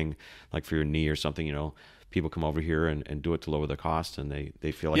scheduled thing, like for your knee or something, people come over here and do it to lower the cost, and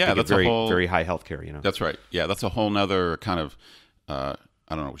they feel like they get very high health care. That's right. Yeah, that's a whole nother kind of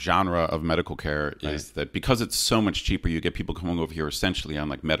genre of medical care is that because it's so much cheaper, you get people coming over here essentially on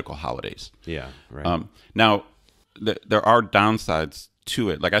like medical holidays. Yeah. Right. Now, there are downsides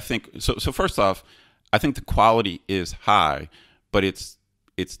to it. Like I think so first off, I think the quality is high, but it's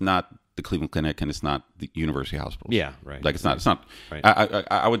not the Cleveland Clinic and it's not the university hospitals. Yeah, right. Like it's not. Right.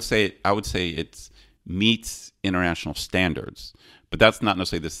 I would say it meets international standards, but that's not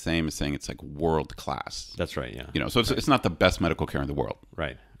necessarily the same as saying it's like world class. That's right. Yeah. So it's not the best medical care in the world.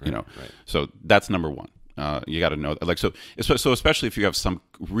 Right. Right. So that's number one. You got to know, like, so especially if you have some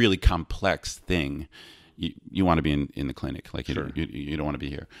really complex thing, you want to be in the clinic. Like you don't want to be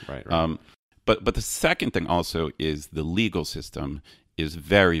here. Right. But the second thing also is the legal system is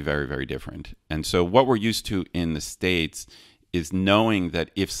very, very, very different. And so what we're used to in the States is knowing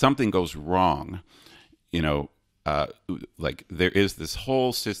that if something goes wrong, like there is this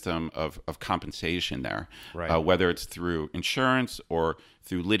whole system of compensation there, right. Whether it's through insurance or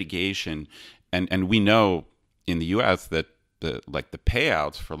through litigation. And we know in the U.S. that the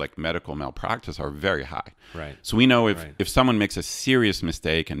payouts for like medical malpractice are very high. Right. So we know if someone makes a serious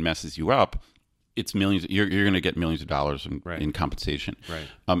mistake and messes you up, it's millions. You're going to get millions of dollars in compensation.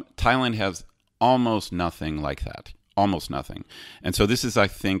 Right. Thailand has almost nothing like that. Almost nothing. And so this is, I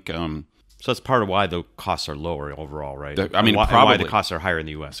think... so that's part of why the costs are lower overall, right? Probably. Why the costs are higher in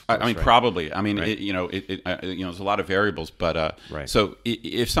the U.S. Course, right? Probably. I mean, right. There's a lot of variables, but right. So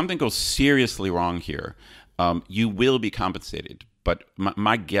if something goes seriously wrong here, you will be compensated. But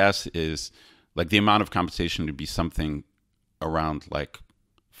my guess is, like, the amount of compensation would be something around like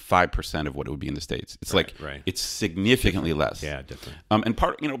 5% of what it would be in the States. It's it's significantly less. Yeah, different. And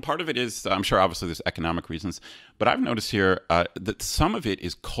part of it is, I'm sure obviously there's economic reasons, but I've noticed here that some of it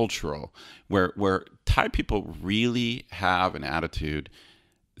is cultural, where Thai people really have an attitude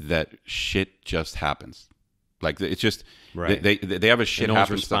that shit just happens. Like, it's just right. They have a shit no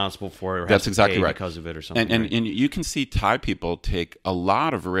happens. One's responsible for it. Or That's has to exactly pay right because of it or something. And you can see Thai people take a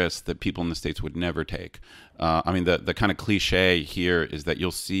lot of risks that people in the States would never take. I mean, the kind of cliche here is that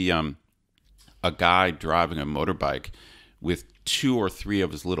you'll see a guy driving a motorbike with 2 or 3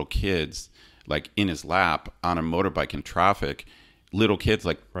 of his little kids, like, in his lap on a motorbike in traffic. Little kids,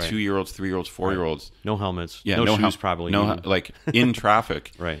 like right. 2-year-olds, 3-year-olds, 4-year-olds. No helmets. Yeah, no shoes probably. Like, in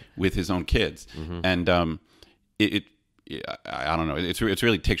traffic right. with his own kids. Mm-hmm. And I don't know. It's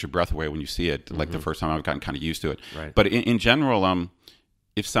really takes your breath away when you see it. Like, the first time, I've gotten kind of used to it. Right. But in general,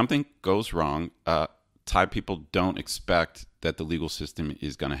 if something goes wrong, Thai people don't expect that the legal system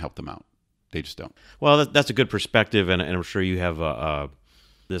is going to help them out. They just don't. Well, that's a good perspective, and I'm sure you have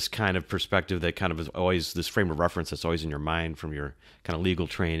this kind of perspective that kind of is always this frame of reference that's always in your mind from your kind of legal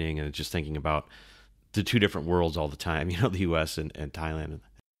training, and just thinking about the two different worlds all the time. The U.S. and Thailand.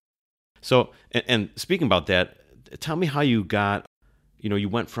 So, and speaking about that, tell me how you got, you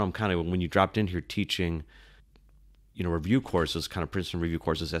went from kind of when you dropped in here teaching, review courses, kind of Princeton review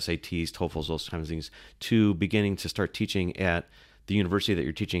courses, SATs, TOEFLs, those kinds of things, to beginning to start teaching at the university that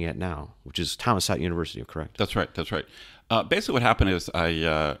you're teaching at now, which is Thomas Hart University, correct? That's right. Basically what happened is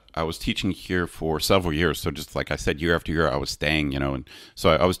I was teaching here for several years. So just like I said, year after year, I was staying, and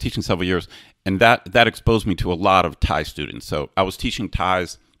so I was teaching several years, and that exposed me to a lot of Thai students. So I was teaching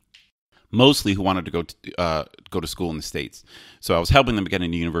Thais mostly who wanted to go to school in the States. So I was helping them get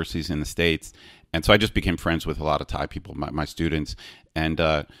into universities in the States. And so I just became friends with a lot of Thai people, my students. And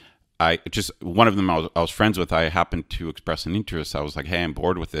one of them I was friends with, I happened to express an interest. I was like, hey, I'm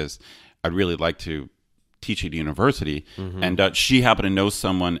bored with this. I'd really like to teach at a university. Mm-hmm. And she happened to know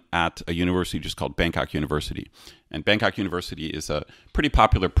someone at a university just called Bangkok University. And Bangkok University is a pretty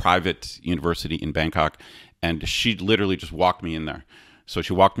popular private university in Bangkok. And she literally just walked me in there. So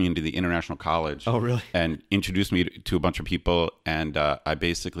she walked me into the international college. Oh, really? And introduced me to a bunch of people. And I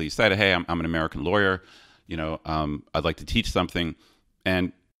basically said, hey, I'm an American lawyer. I'd like to teach something.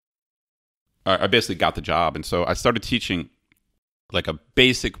 And I basically got the job. And so I started teaching like a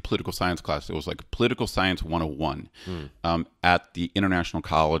basic political science class. It was like Political Science 101 at the International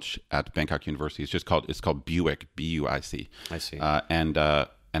College at Bangkok University. It's called BUIC, B-U-I-C. I see. And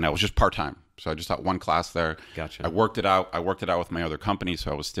I was just part-time. So I just taught one class there. Gotcha. I worked it out with my other company, so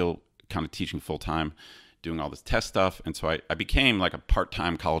I was still kind of teaching full-time, doing all this test stuff. And so I became like a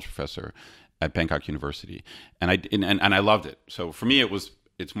part-time college professor at Bangkok University. And I loved it. So for me,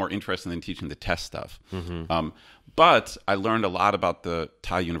 it's more interesting than teaching the test stuff. Mm-hmm. But I learned a lot about the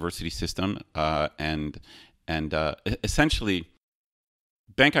Thai university system. And essentially,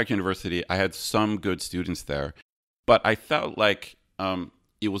 Bangkok University, I had some good students there. But I felt like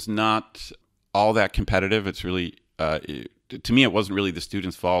it was not all that competitive. It's really, to me, it wasn't really the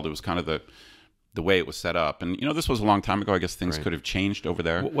students' fault. It was kind of the way it was set up. And, this was a long time ago. I guess things could have changed over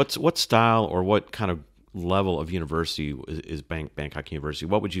there. What style or what kind of level of university is Bangkok University?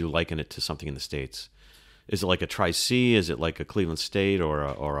 What would you liken it to something in the States? Is it like a Tri-C? Is it like a Cleveland State or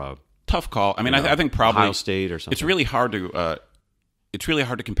a tough call? I mean, I think probably Ohio State or something. It's really hard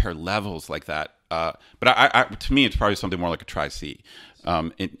to compare levels like that. But to me, it's probably something more like a Tri-C.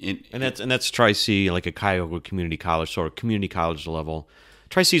 And that's Tri-C, like a Cuyahoga Community College, sort of community college level.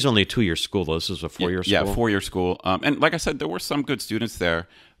 Tri-C is only a 2-year school, though. This is a 4-year school. Yeah, 4-year school. And like I said, there were some good students there,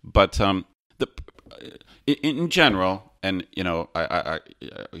 but in general, and I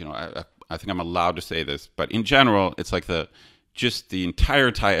think I'm allowed to say this, but in general, it's like the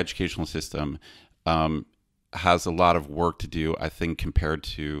entire Thai educational system has a lot of work to do, I think, compared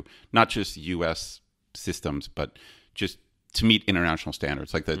to not just U.S. systems, but just to meet international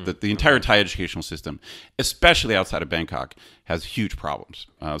standards. Like the entire Thai educational system, especially outside of Bangkok, has huge problems.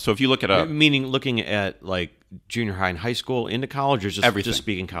 So if you look at meaning looking at like junior high and high school into college, or just everything, just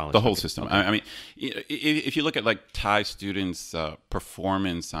speaking college, the whole system. Okay. I mean, if you look at like Thai students'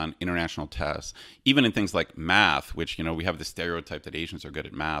 performance on international tests, even in things like math, which we have the stereotype that Asians are good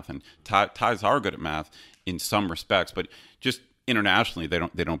at math, and Thais are good at math in some respects, but just internationally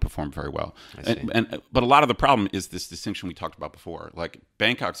they don't perform very well. But a lot of the problem is this distinction we talked about before. Like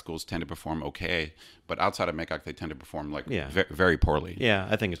Bangkok schools tend to perform okay, but outside of Bangkok they tend to perform like very poorly. Yeah,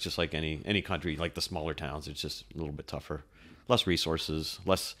 I think it's just like any country, like the smaller towns, it's just a little bit tougher. Less resources,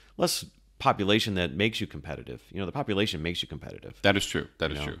 less population that makes you competitive. The population makes you competitive. That is true.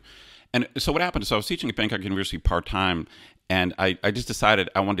 That is true. And so what happened is I was teaching at Bangkok University part-time, and I just decided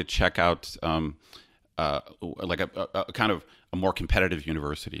I wanted to check out like a kind of a more competitive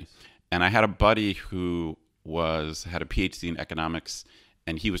university. And I had a buddy who had a PhD in economics,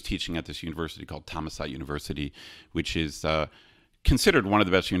 and he was teaching at this university called Thammasat University, which is considered one of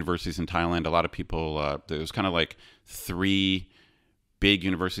the best universities in Thailand. A lot of people, there's kind of like 3 big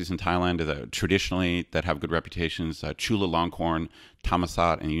universities in Thailand that traditionally that have good reputations: Chulalongkorn,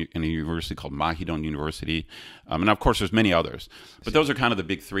 Thammasat, and a university called Mahidol University. And of course, there's many others, but those are kind of the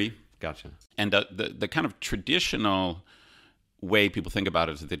big 3. Gotcha. And the kind of traditional way people think about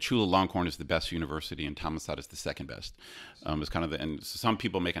it is that Chulalongkorn is the best university and Thammasat is the second best. It's kind of and some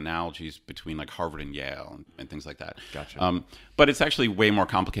people make analogies between like Harvard and Yale and things like that. Gotcha. But it's actually way more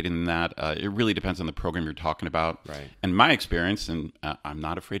complicated than that. It really depends on the program you're talking about. Right. And my experience, and I'm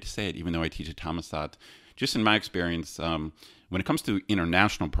not afraid to say it, even though I teach at Thammasat, just in my experience, when it comes to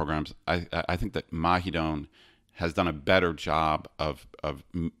international programs, I think that Mahidol has done a better job of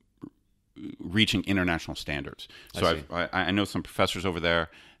reaching international standards. So I know some professors over there,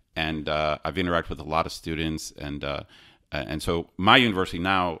 and I've interacted with a lot of students, and so my university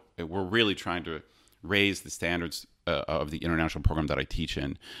now, we're really trying to raise the standards of the international program that I teach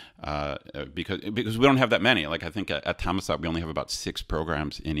in, because we don't have that many. Like I think at Thammasat we only have about 6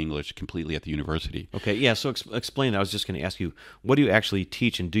 programs in English completely at the university. Okay, yeah. So explain that. I was just going to ask you, what do you actually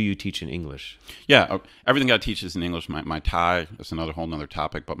teach, and do you teach in English? Yeah, everything I teach is in English. My Thai is another whole nother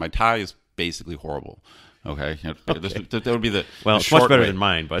topic, but my Thai is basically horrible. Okay. That would be the it's much better than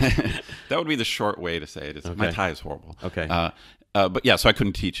mine, but that would be the short way to say it. My Thai is horrible. Okay. But yeah, so I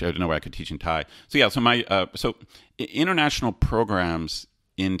couldn't teach. I didn't know why I could teach in Thai. So yeah, so international programs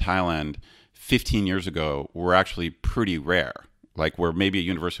in Thailand 15 years ago were actually pretty rare. Like where maybe a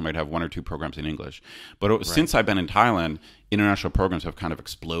university might have 1 or 2 programs in English, but since I've been in Thailand, international programs have kind of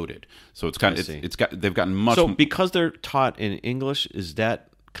exploded. So it's kind of they've gotten much. So because they're taught in English, is that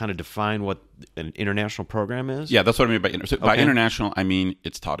kind of define what an international program is? Yeah, that's what I mean by by international. I mean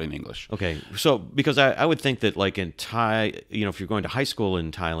it's taught in English. Okay, so because I would think that like in Thai, if you're going to high school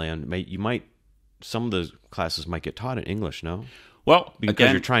in Thailand, some of the classes might get taught in English. No. Well,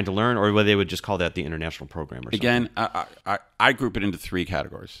 because you're trying to learn, or whether they would just call that the international program or something. Again, I group it into 3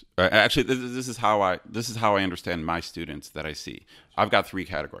 categories. Actually, this is how I understand my students that I see. I've got 3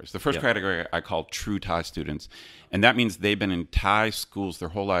 categories. The first category I call true Thai students, and that means they've been in Thai schools their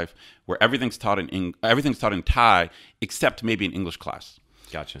whole life, where everything's taught in Thai except maybe an English class.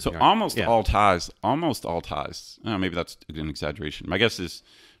 Gotcha. So almost all Thais. Maybe that's an exaggeration. My guess is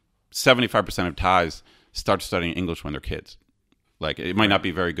 75% of Thais start studying English when they're kids. Like it might not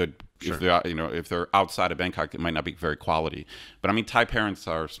be very good if they're outside of Bangkok. It might not be very quality. But I mean, Thai parents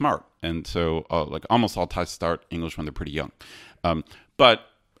are smart, and so like almost all Thais start English when they're pretty young. But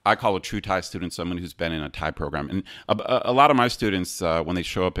I call a true Thai student someone who's been in a Thai program. And a lot of my students, when they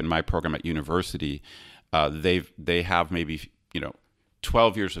show up in my program at university, they have maybe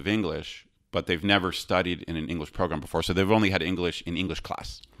 12 years of English, but they've never studied in an English program before. So they've only had English in English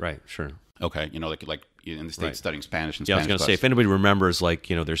class. Right. Sure. Okay, like in the States studying Spanish and Spanish. I was going to say, if anybody remembers like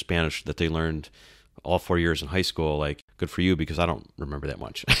their Spanish that they learned all 4 years in high school, like good for you, because I don't remember that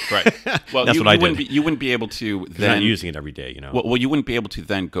much. Right. Well, that's what I did. You wouldn't be able to then you're not using it every day, Well, you wouldn't be able to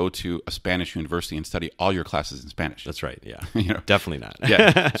then go to a Spanish university and study all your classes in Spanish. That's right. Yeah. Definitely not.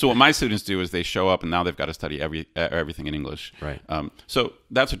 Yeah. So what my students do is they show up and now they've got to study everything in English. Right. So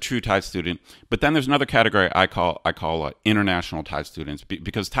that's a true Thai student. But then there's another category I call international Thai students,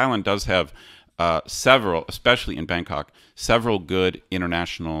 because Thailand does have several, especially in Bangkok, several good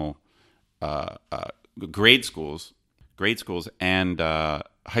international grade schools and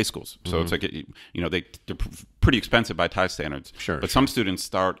high schools. So it's like they're pretty expensive by Thai standards. Sure. But some students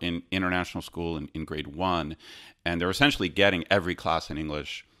start in international school in grade 1, and they're essentially getting every class in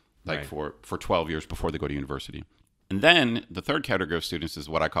English for 12 years before they go to university. And then the third category of students is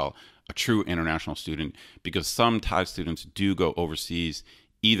what I call a true international student, because some Thai students do go overseas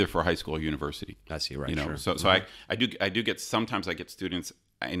either for high school or university. I see, right? Sure. So I do get, sometimes I get students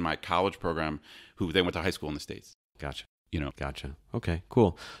in my college program who they went to high school in the States. Gotcha. Gotcha. Okay,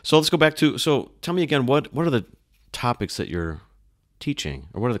 cool. So let's go back to, tell me again, what are the topics that you're teaching,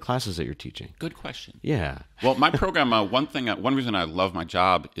 or what are the classes that you're teaching? Good question. Yeah. Well, my program, one reason I love my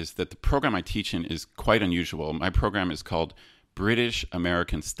job is that the program I teach in is quite unusual. My program is called British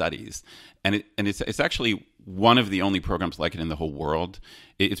American Studies, and it's actually one of the only programs like it in the whole world.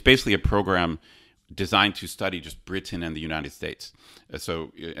 It's basically a program designed to study just Britain and the United States.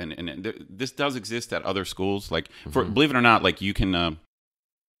 So, and this does exist at other schools. Like, believe it or not, like you can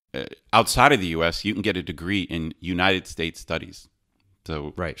outside of the U.S., you can get a degree in United States Studies.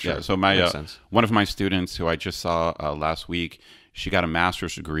 So right, sure. Yeah, so one of my students who I just saw last week, she got a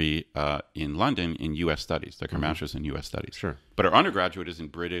master's degree in London in U.S. Studies, like her master's in U.S. Studies. Sure. But her undergraduate is in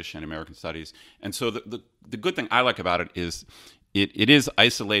British and American Studies. And so the good thing I like about it is it is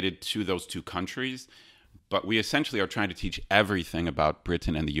isolated to those two countries, but we essentially are trying to teach everything about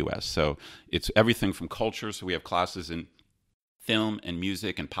Britain and the U.S. So it's everything from culture. So we have classes in film and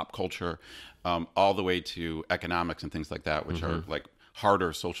music and pop culture, all the way to economics and things like that, which are like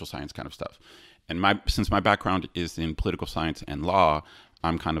harder social science kind of stuff. And since my background is in political science and law,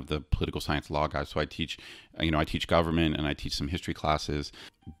 I'm kind of the political science law guy. So I teach government and I teach some history classes.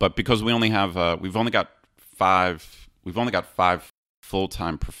 But because we only have, we've only got five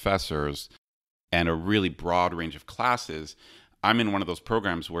full-time professors and a really broad range of classes, I'm in one of those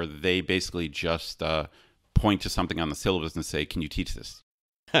programs where they basically just point to something on the syllabus and say, can you teach this?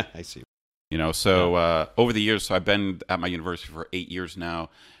 I see. Over the years, so I've been at my university for 8 years now.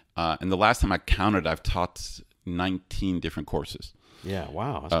 And the last time I counted, I've taught 19 different courses. Yeah,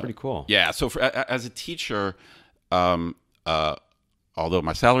 wow, that's pretty cool. Yeah, so as a teacher, although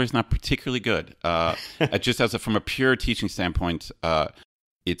my salary is not particularly good, just from a pure teaching standpoint,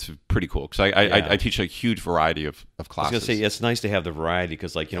 it's pretty cool because I teach a huge variety of classes. I was going to say, it's nice to have the variety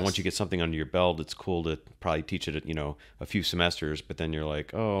because, like, once you get something under your belt, it's cool to probably teach it, a few semesters, but then you're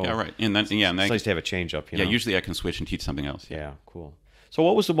like, oh. Yeah, right. And then, it's nice to have a change up, Yeah, usually I can switch and teach something else. Yeah, cool. So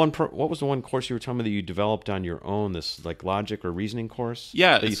what was the one course you were telling me that you developed on your own, this like logic or reasoning course?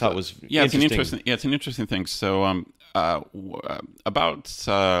 Yeah. That you thought was interesting? It's an interesting thing. So about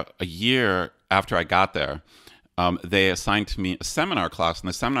a year after I got there, they assigned to me a seminar class, and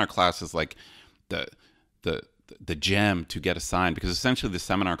the seminar class is like the gem to get assigned because essentially the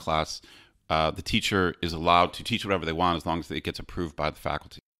seminar class, the teacher is allowed to teach whatever they want as long as it gets approved by the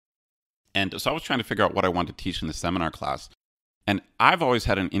faculty. And so I was trying to figure out what I wanted to teach in the seminar class. And I've always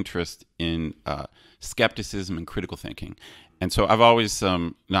had an interest in skepticism and critical thinking. And so I've always,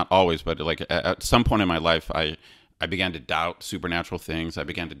 not always, but like at some point in my life, I began to doubt supernatural things. I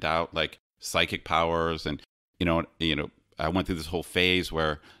began to doubt like psychic powers. And, I went through this whole phase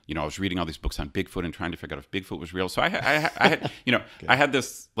where, I was reading all these books on Bigfoot and trying to figure out if Bigfoot was real. So I had, I had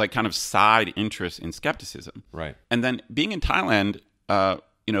this like kind of side interest in skepticism. Right. And then being in Thailand,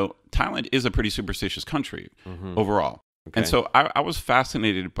 Thailand is a pretty superstitious country overall. Okay. And so I was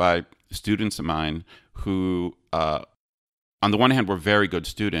fascinated by students of mine who, on the one hand, were very good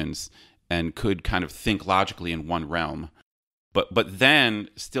students and could kind of think logically in one realm, but then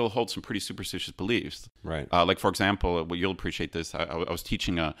still hold some pretty superstitious beliefs. Right. Like, for example, well, you'll appreciate this. I was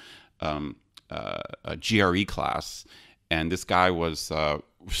teaching a GRE class, and this guy was a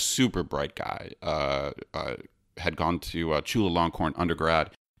super bright guy, had gone to Chulalongkorn undergrad,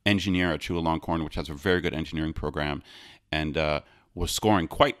 engineer at Chulalongkorn, which has a very good engineering program, and was scoring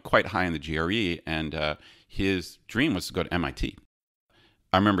quite high in the GRE, and his dream was to go to MIT.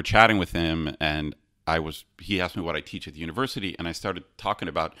 I remember chatting with him, and he asked me what I teach at the university, and I started talking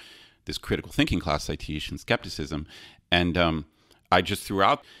about this critical thinking class I teach and skepticism, and I just threw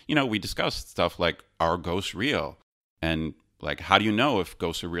out, we discussed stuff like, are ghosts real? And like, how do you know if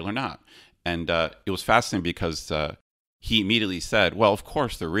ghosts are real or not? And it was fascinating because he immediately said, well, of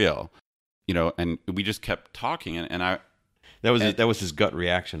course they're real, and we just kept talking, and I... That was his gut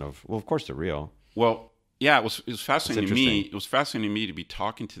reaction of, well, of course they're real. Well, yeah, it was fascinating to me. It was fascinating to me to be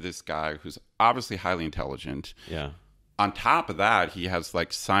talking to this guy who's obviously highly intelligent. Yeah. On top of that, he has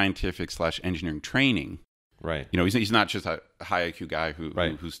like scientific / engineering training. Right. He's not just a high IQ guy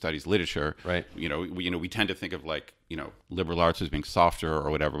who studies literature. Right. We tend to think of like, liberal arts as being softer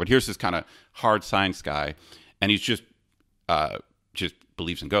or whatever. But here's this kind of hard science guy, and he's just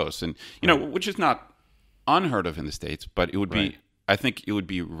believes in ghosts, and which is not unheard of in the States, but it would be, I think it would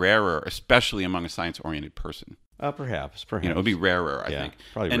be rarer, especially among a science-oriented person. Perhaps. It would be rarer, I think.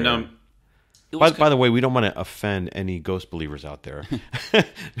 Probably rarer. By the way, we don't want to offend any ghost believers out there.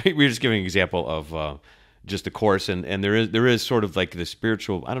 We're just giving an example of just the course, and there is sort of like the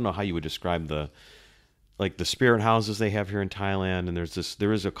spiritual, I don't know how you would describe the spirit houses they have here in Thailand, and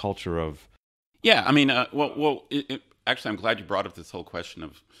there is a culture of... Yeah, I mean, actually, I'm glad you brought up this whole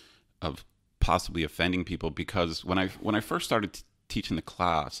question of possibly offending people, because when I first started teaching the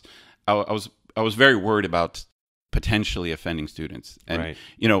class, I was very worried about potentially offending students, and right.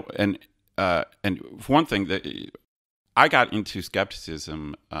 And for one thing, that I got into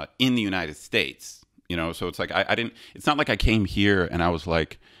skepticism in the United States. So it's like I didn't. It's not like I came here and I was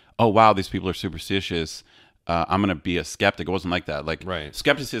like, oh wow, these people are superstitious. I'm gonna be a skeptic. It wasn't like that. Like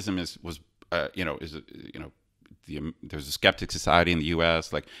skepticism there's a skeptic society in the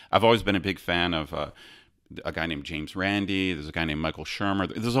U.S. Like I've always been a big fan of a guy named James Randi. There's a guy named Michael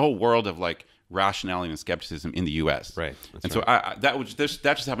Shermer. There's a whole world of like rationality and skepticism in the U.S. Right. So that just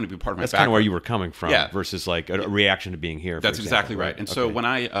happened to be part of my That's background. kind of where you were coming from versus like a reaction to being here. That's exactly right. And so when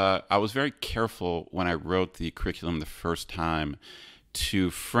I was very careful when I wrote the curriculum the first time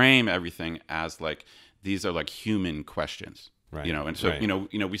to frame everything as like, these are like human questions. Right. And so,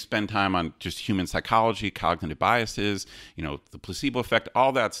 we spend time on just human psychology, cognitive biases, the placebo effect,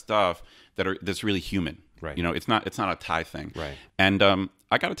 all that stuff that's really human. Right. It's not a Thai thing. Right. And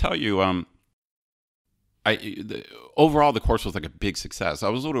I got to tell you, overall, the course was like a big success. I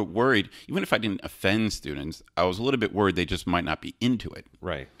was a little worried, even if I didn't offend students, I was a little bit worried they just might not be into it.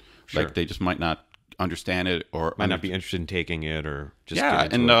 Right. Sure. Like they just might not understand it or might not be interested in taking it or just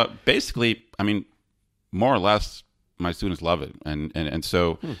basically, I mean, more or less, my students love it, and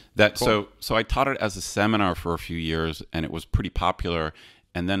so so I taught it as a seminar for a few years, and it was pretty popular.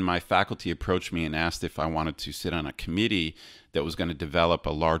 And then my faculty approached me and asked if I wanted to sit on a committee that was going to develop a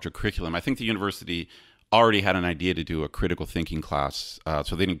larger curriculum. I think the university already had an idea to do a critical thinking class,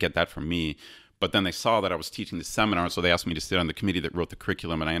 so they didn't get that from me. But then they saw that I was teaching the seminar, so they asked me to sit on the committee that wrote the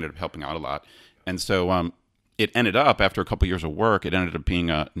curriculum, and I ended up helping out a lot. And so it ended up, after a couple of years of work, it ended up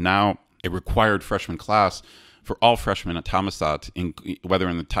being now a required freshman class for all freshmen at Thammasat, whether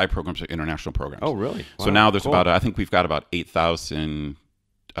in the Thai programs or international programs. Oh, really? Wow. So now there's I think we've got about 8,000,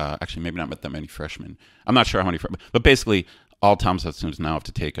 actually maybe not that many freshmen. I'm not sure how many freshmen, but basically all Thammasat students now have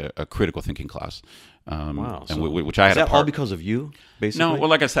to take a critical thinking class. Wow. And which I had is that all because of you, basically? No, well,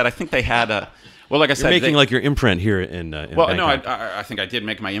 like I said, I think they had You're making like your imprint here in Bangkok. No, I think I did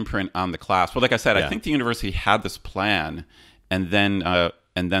make my imprint on the class. Well, like I said, I think the university had this plan, and then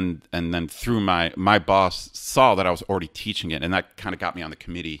through my boss saw that I was already teaching it, and that kind of got me on the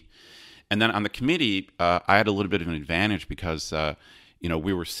committee. And then on the committee, I had a little bit of an advantage because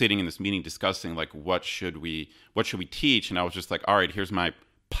we were sitting in this meeting discussing like what should we teach, and I was just like, all right, here's my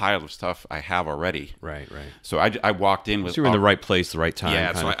pile of stuff I have already. Right. So I walked in with. So you were in the right place, the right time.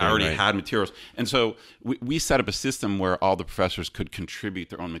 Yeah. So I already had materials, and so we set up a system where all the professors could contribute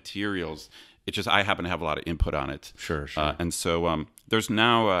their own materials. It's just I happen to have a lot of input on it. Sure. And so there's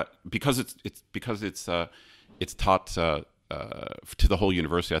now because it's taught to the whole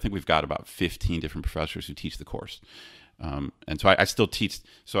university. I think we've got about 15 different professors who teach the course, and so I still teach.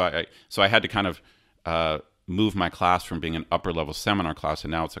 So I had to kind of move my class from being an upper level seminar class,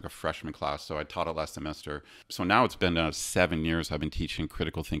 and now it's like a freshman class. So I taught it last semester. So now it's been 7 years I've been teaching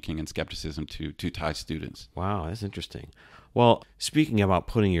critical thinking and skepticism to Thai students. Wow, that's interesting. Well, speaking about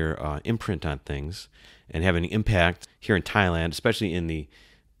putting your imprint on things and having an impact here in Thailand, especially in the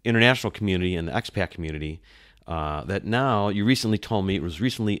international community and the expat community, that now you recently told me it was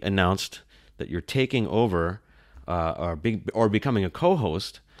recently announced that you're taking over or becoming a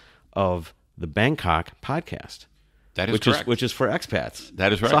co-host of the Bangkok Podcast. That is correct. Which is for expats.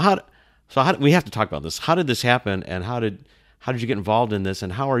 That is right. So how we have to talk about this. How did this happen, and how did you get involved in this,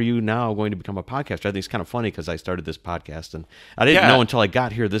 and how are you now going to become a podcaster? I think it's kind of funny because I started this podcast, and I didn't know until I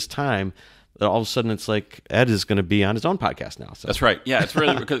got here this time that all of a sudden it's like Ed is going to be on his own podcast now. So. That's right. Yeah, it's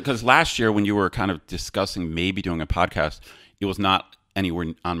really because last year when you were kind of discussing maybe doing a podcast, it was not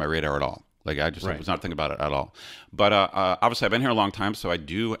anywhere on my radar at all. Like I just was not thinking about it at all. But obviously I've been here a long time, so I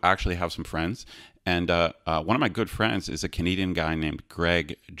do actually have some friends. And one of my good friends is a Canadian guy named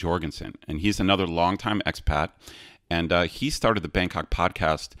Greg Jorgensen, and he's another longtime expat. And he started the Bangkok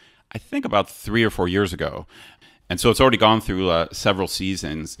Podcast, I think about 3 or 4 years ago. And so it's already gone through several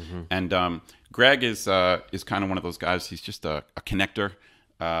seasons. Mm-hmm. And Greg is kind of one of those guys. He's just a connector,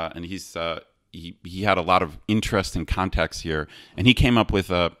 and he had a lot of interesting contacts here. And he came up with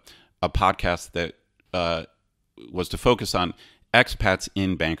a podcast that was to focus on expats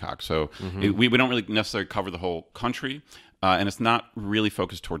in Bangkok. So we don't really necessarily cover the whole country, and it's not really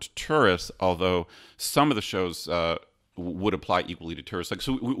focused towards tourists, although some of the shows would apply equally to tourists. Like,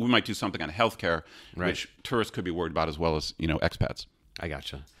 so we might do something on healthcare, which tourists could be worried about as well as expats. I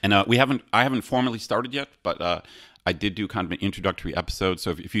gotcha. And I haven't formally started yet, but I did do kind of an introductory episode.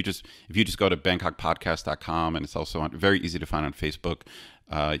 So if you just go to bangkokpodcast.com, and it's also very easy to find on Facebook,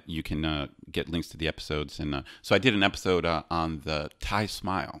 you can get links to the episodes. And so I did an episode on the Thai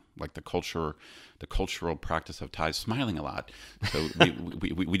smile, like the cultural practice of Thais smiling a lot. So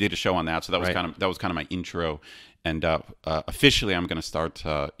we did a show on that. So that was kind of my intro. And officially, I'm going to start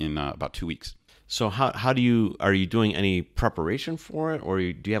in about 2 weeks. So how do you are you doing any preparation for it, or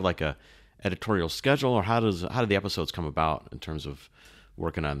do you have like a editorial schedule, or how do the episodes come about in terms of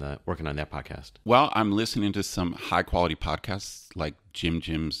working on that podcast? Well, I'm listening to some high quality podcasts like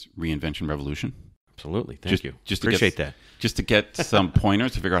Jim's Reinvention Revolution. Absolutely, thank you. Appreciate that. Just to get some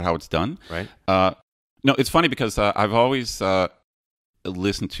pointers to figure out how it's done. Right. No, it's funny because I've always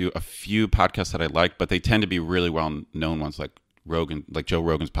listened to a few podcasts that I like, but they tend to be really well known ones like Rogan, like Joe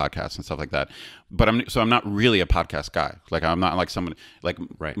Rogan's podcast and stuff like that. But I'm not really a podcast guy. Like I'm not like someone like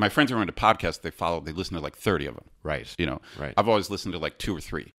right. My friends who are into podcasts. They listen to like 30 of them. Right. Right. I've always listened to like 2 or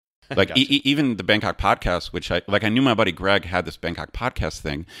 3. Like gotcha. Even the Bangkok Podcast, which I knew my buddy Greg had this Bangkok Podcast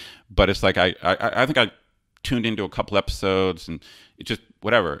thing, but it's like I think I tuned into a couple episodes and it just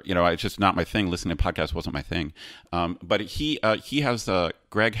whatever, it's just not my thing. Listening to podcasts wasn't my thing. But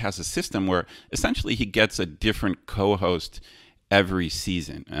Greg has a system where essentially he gets a different co-host every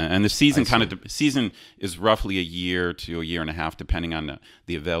season, and the season season is roughly a year to a year and a half, depending on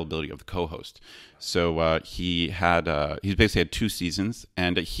the availability of the co-host. So he's basically had 2 seasons,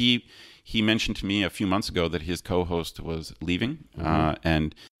 and he mentioned to me a few months ago that his co-host was leaving,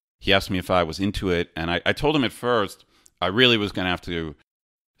 and he asked me if I was into it, and I told him at first I really was going to have to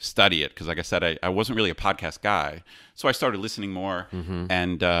study it because, like I said, I wasn't really a podcast guy, so I started listening more,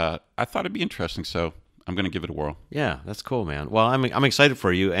 and I thought it'd be interesting, so I'm going to give it a whirl. Yeah, that's cool, man. Well, I'm excited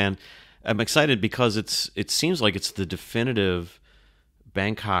for you, and I'm excited because it seems like it's the definitive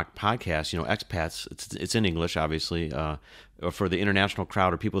Bangkok podcast. Expats. It's in English, obviously, for the international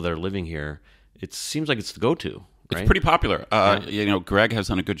crowd or people that are living here. It seems like it's the go-to. Right? It's pretty popular. Greg has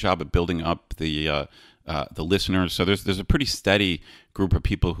done a good job of building up the listeners. So there's a pretty steady group of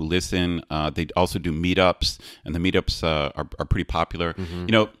people who listen. They also do meetups, and the meetups are pretty popular.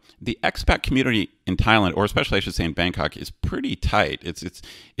 The expat community in Thailand, or especially I should say in Bangkok, is pretty tight.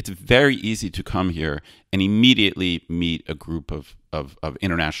 It's very easy to come here and immediately meet a group of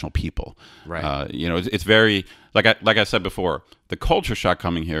international people. Right. It's very like I said before, the culture shock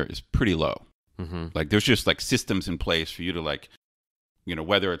coming here is pretty low. Like there's just like systems in place for you to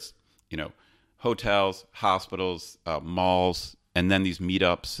whether it's hotels, hospitals, malls, and then these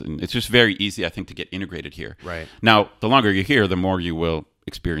meetups, and it's just very easy, I think, to get integrated here. Right. Now, the longer you're here, the more you will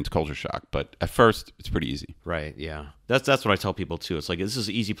experience culture shock, but at first it's pretty easy. Right. Yeah. That's what I tell people too. It's like this is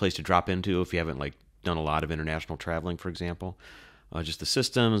an easy place to drop into if you haven't done a lot of international traveling, for example. Just the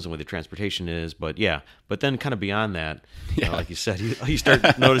systems and where the transportation is, but then kind of beyond that, like you said, you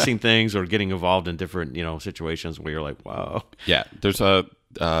start noticing things or getting involved in different situations where you're like, wow. Yeah. There's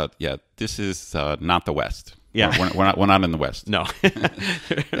this is not the West. Yeah, we're not in the West. No.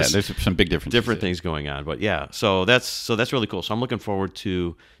 There's some big differences. Different things going on, but so that's really cool. So I'm looking forward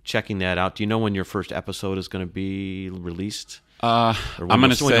to checking that out. Do you know when your first episode is going to be released? I'm going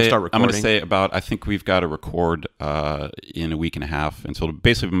to say about. I think we've got to record in a week and a half, and so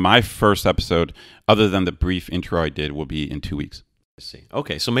basically my first episode, other than the brief intro I did, will be in 2 weeks. I see.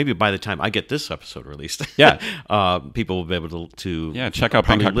 Okay, so maybe by the time I get this episode released, people will be able to check out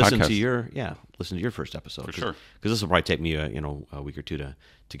Bangkok listen Podcast. Listen to your first episode for sure, because this will probably take me a week or two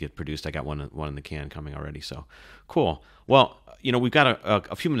to get produced. I got one in the can coming already, so cool. Well, we've got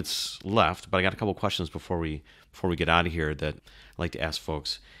a few minutes left, but I got a couple of questions before we get out of here that I'd like to ask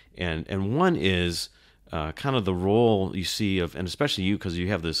folks, and one is kind of the role you see of, and especially you because you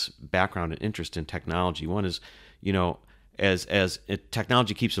have this background and interest in technology. One is as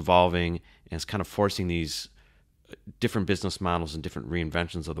technology keeps evolving and it's kind of forcing these different business models and different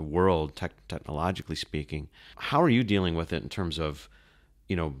reinventions of the world, technologically speaking, how are you dealing with it in terms of,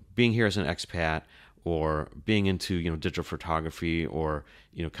 being here as an expat or being into, digital photography or,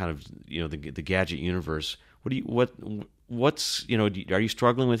 kind of, the gadget universe? Are you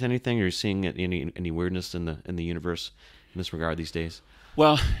struggling with anything? Are you seeing any weirdness in the universe in this regard these days?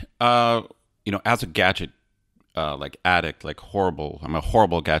 Well, as a gadget addict, I'm a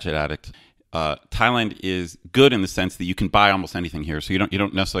horrible gadget addict. Thailand is good in the sense that you can buy almost anything here, so you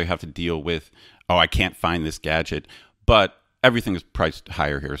don't necessarily have to deal with, I can't find this gadget, but everything is priced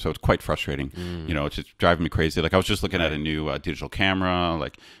higher here, so it's quite frustrating. It's just driving me crazy. Like I was just looking at a new digital camera.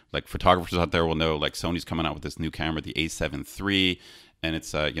 Like photographers out there will know, like Sony's coming out with this new camera, the A7 III, and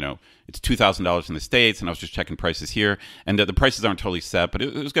it's it's $2,000 in the States, and I was just checking prices here, and the prices aren't totally set, but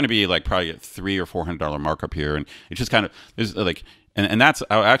it was going to be like probably a $300 or $400 markup here, and it's just kind of there's like, and that's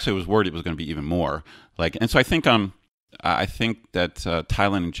I actually was worried it was going to be even more. And so I think that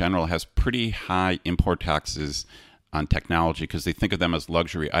Thailand in general has pretty high import taxes on technology because they think of them as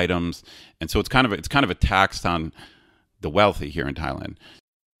luxury items, and so it's kind of a tax on the wealthy here in Thailand.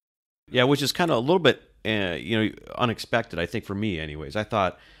 Yeah, which is kind of a little bit unexpected, I think, for me anyways. I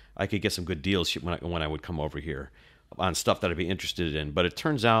thought I could get some good deals when I would come over here on stuff that I'd be interested in. But it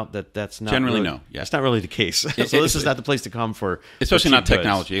turns out that that's not generally really, no. Yeah, that's not really the case. So this is not the place to come for, especially not cheap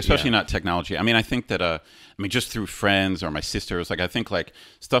technology. goods. Especially not technology. I mean, I think that just through friends or my sisters, like I think like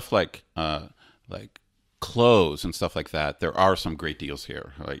stuff like clothes and stuff like that. There are some great deals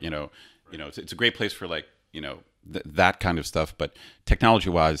here. Like it's a great place for like that kind of stuff. But technology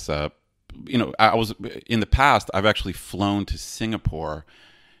wise, I was in the past. I've actually flown to Singapore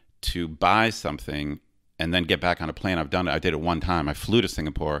to buy something and then get back on a plane. I've done it. I did it one time. I flew to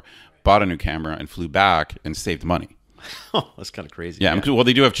Singapore, bought a new camera, and flew back and saved money. Oh, that's kind of crazy. Yeah. Well,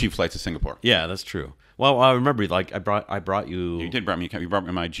 they do have cheap flights to Singapore. Yeah, that's true. Well, I remember, like I brought you. You did brought me. You brought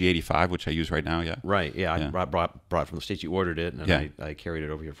me my G85, which I use right now. Yeah. Right. Yeah. Yeah. I brought it from the States. You ordered it, and Yeah. I carried it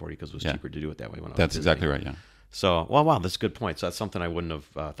over here for you because it was cheaper to do it that way when I was That's visiting. exactly right. Yeah. So, wow, that's a good point. So that's something I wouldn't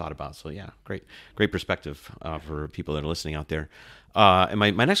have thought about. So yeah, great perspective for people that are listening out there. And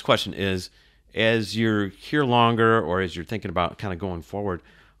my next question is, as you're here longer, or as you're thinking about kind of going forward,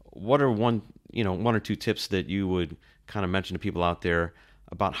 what are one or two tips that you would kind of mention to people out there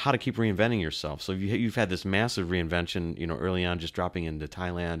about how to keep reinventing yourself? So you've had this massive reinvention, early on, just dropping into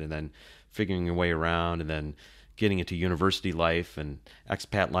Thailand and then figuring your way around, and then getting into university life and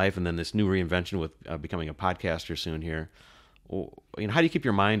expat life, and then this new reinvention with becoming a podcaster soon here. How do you keep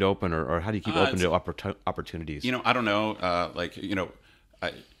your mind open, or how do you keep open to opportunities? I don't know.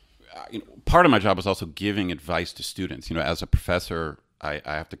 Part of my job is also giving advice to students. As a professor, I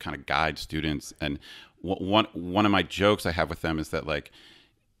have to kind of guide students, and one of my jokes I have with them is that like,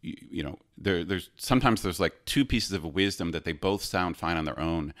 there's sometimes like two pieces of wisdom that they both sound fine on their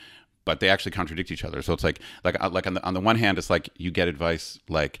own, but they actually contradict each other. So it's like on the one hand, it's like you get advice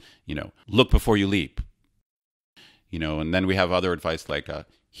like, look before you leap, and then we have other advice like,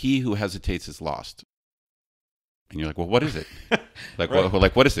 he who hesitates is lost. And you're like, well, what is it? Like,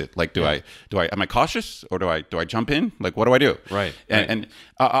 right. What is it? Like, am I cautious, or do I jump in? Like, what do I do? Right. And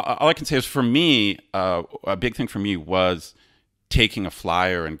all I can say is, for me, a big thing for me was taking a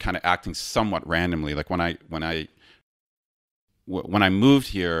flyer and kind of acting somewhat randomly. Like when I moved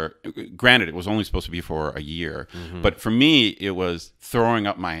here, granted, it was only supposed to be for a year, but for me, it was throwing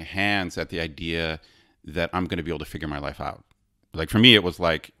up my hands at the idea that I'm going to be able to figure my life out. Like for me, it was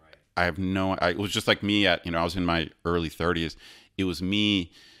like, it was just like me at, I was in my early 30s. It was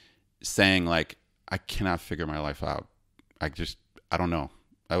me saying like, I cannot figure my life out. I don't know.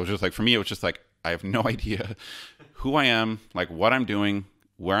 I was just like, for me, it was just like, I have no idea who I am, like what I'm doing,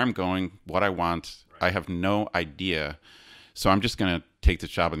 where I'm going, what I want. Right. I have no idea. So I'm just going to take this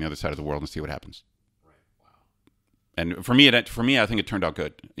job on the other side of the world and see what happens. Right. Wow. And for me, I think it turned out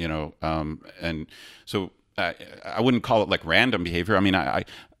good, and so I wouldn't call it like random behavior. I mean, I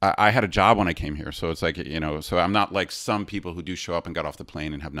had a job when I came here, so it's like, so I'm not like some people who do show up and got off the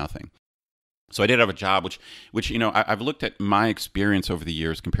plane and have nothing. So I did have a job, which I've looked at my experience over the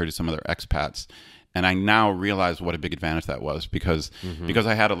years compared to some other expats, and I now realize what a big advantage that was because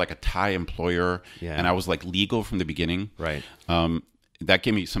I had a Thai employer, and I was like legal from the beginning. Right. That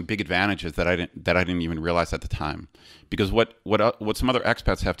gave me some big advantages that I didn't even realize at the time. Because what some other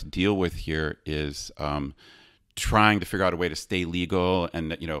expats have to deal with here is trying to figure out a way to stay legal,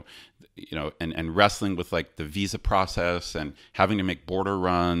 and and wrestling with like the visa process and having to make border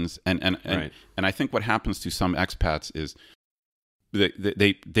runs, and I think what happens to some expats is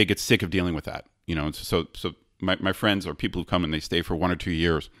they get sick of dealing with that. So my friends or people who come and they stay for 1 or 2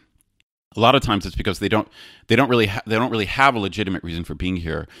 years, a lot of times it's because they don't really have a legitimate reason for being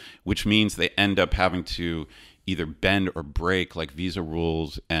here, which means they end up having to either bend or break like visa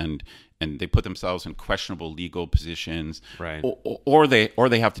rules, and they put themselves in questionable legal positions, right? Or they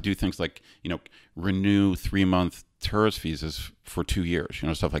have to do things like renew 3-month tourist visas for 2 years,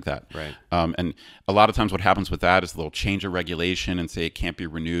 stuff like that, right? And a lot of times what happens with that is they'll change a regulation and say it can't be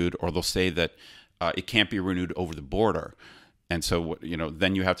renewed, or they'll say that it can't be renewed over the border. And so,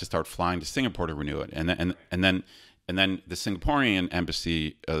 then you have to start flying to Singapore to renew it, and then the Singaporean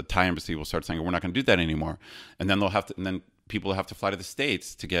embassy, the Thai embassy, will start saying, "We're not going to do that anymore." And then people will have to fly to the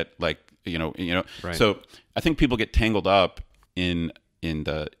States to get Right. So I think people get tangled up in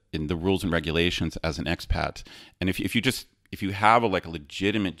the rules and regulations as an expat. And if you have a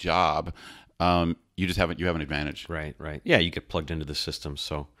legitimate job, you have an advantage. Right. Yeah, you get plugged into the system.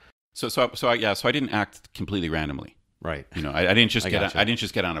 So I didn't act completely randomly. Right. I didn't just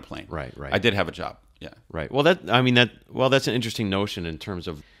get on a plane. Right. I did have a job. Yeah. Right. Well, that's an interesting notion in terms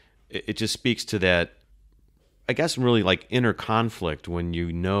of it just speaks to that, I guess, really like inner conflict when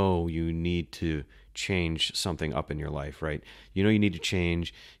you need to change something up in your life, right? You need to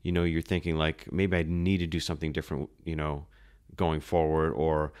change, you're thinking like, maybe I need to do something different, going forward,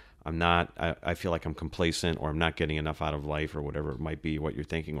 or I feel like I'm complacent, or I'm not getting enough out of life, or whatever it might be what you're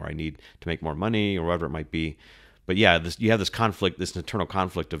thinking, or I need to make more money, or whatever it might be. But yeah, you have this conflict, this internal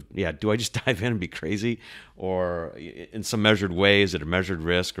conflict of, do I just dive in and be crazy, or in some measured way? Is it a measured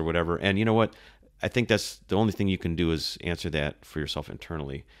risk or whatever? And you know what? I think that's the only thing you can do is answer that for yourself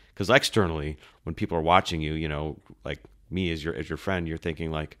internally. Because externally, when people are watching you, like me as your friend, you're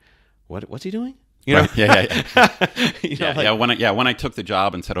thinking like, what's he doing? Right. Yeah. When I took the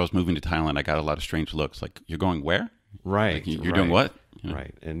job and said I was moving to Thailand, I got a lot of strange looks. Like, you're going where? Right. Like, you're doing what?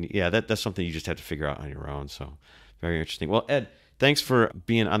 Right. And that's something you just have to figure out on your own. So very interesting. Well, Ed, thanks for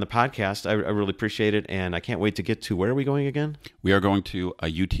being on the podcast. I really appreciate it. And I can't wait to get to, where are we going again? We are going to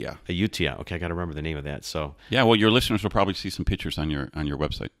Ayutthaya. Ayutthaya. Okay. I got to remember the name of that. So yeah, well, your listeners will probably see some pictures on your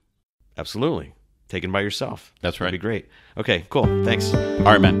website. Absolutely. Taken by yourself. That's right. That'd be great. Okay, cool. Thanks. All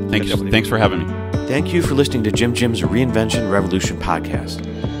right, man. Thanks for having me. Thank you for listening to Jim's Reinvention Revolution podcast.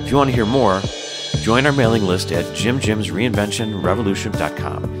 If you want to hear more, join our mailing list at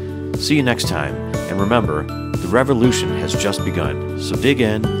jimjimsreinventionrevolution.com. See you next time, and remember, the revolution has just begun. So dig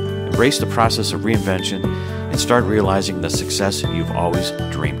in, embrace the process of reinvention, and start realizing the success you've always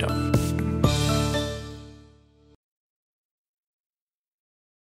dreamed of.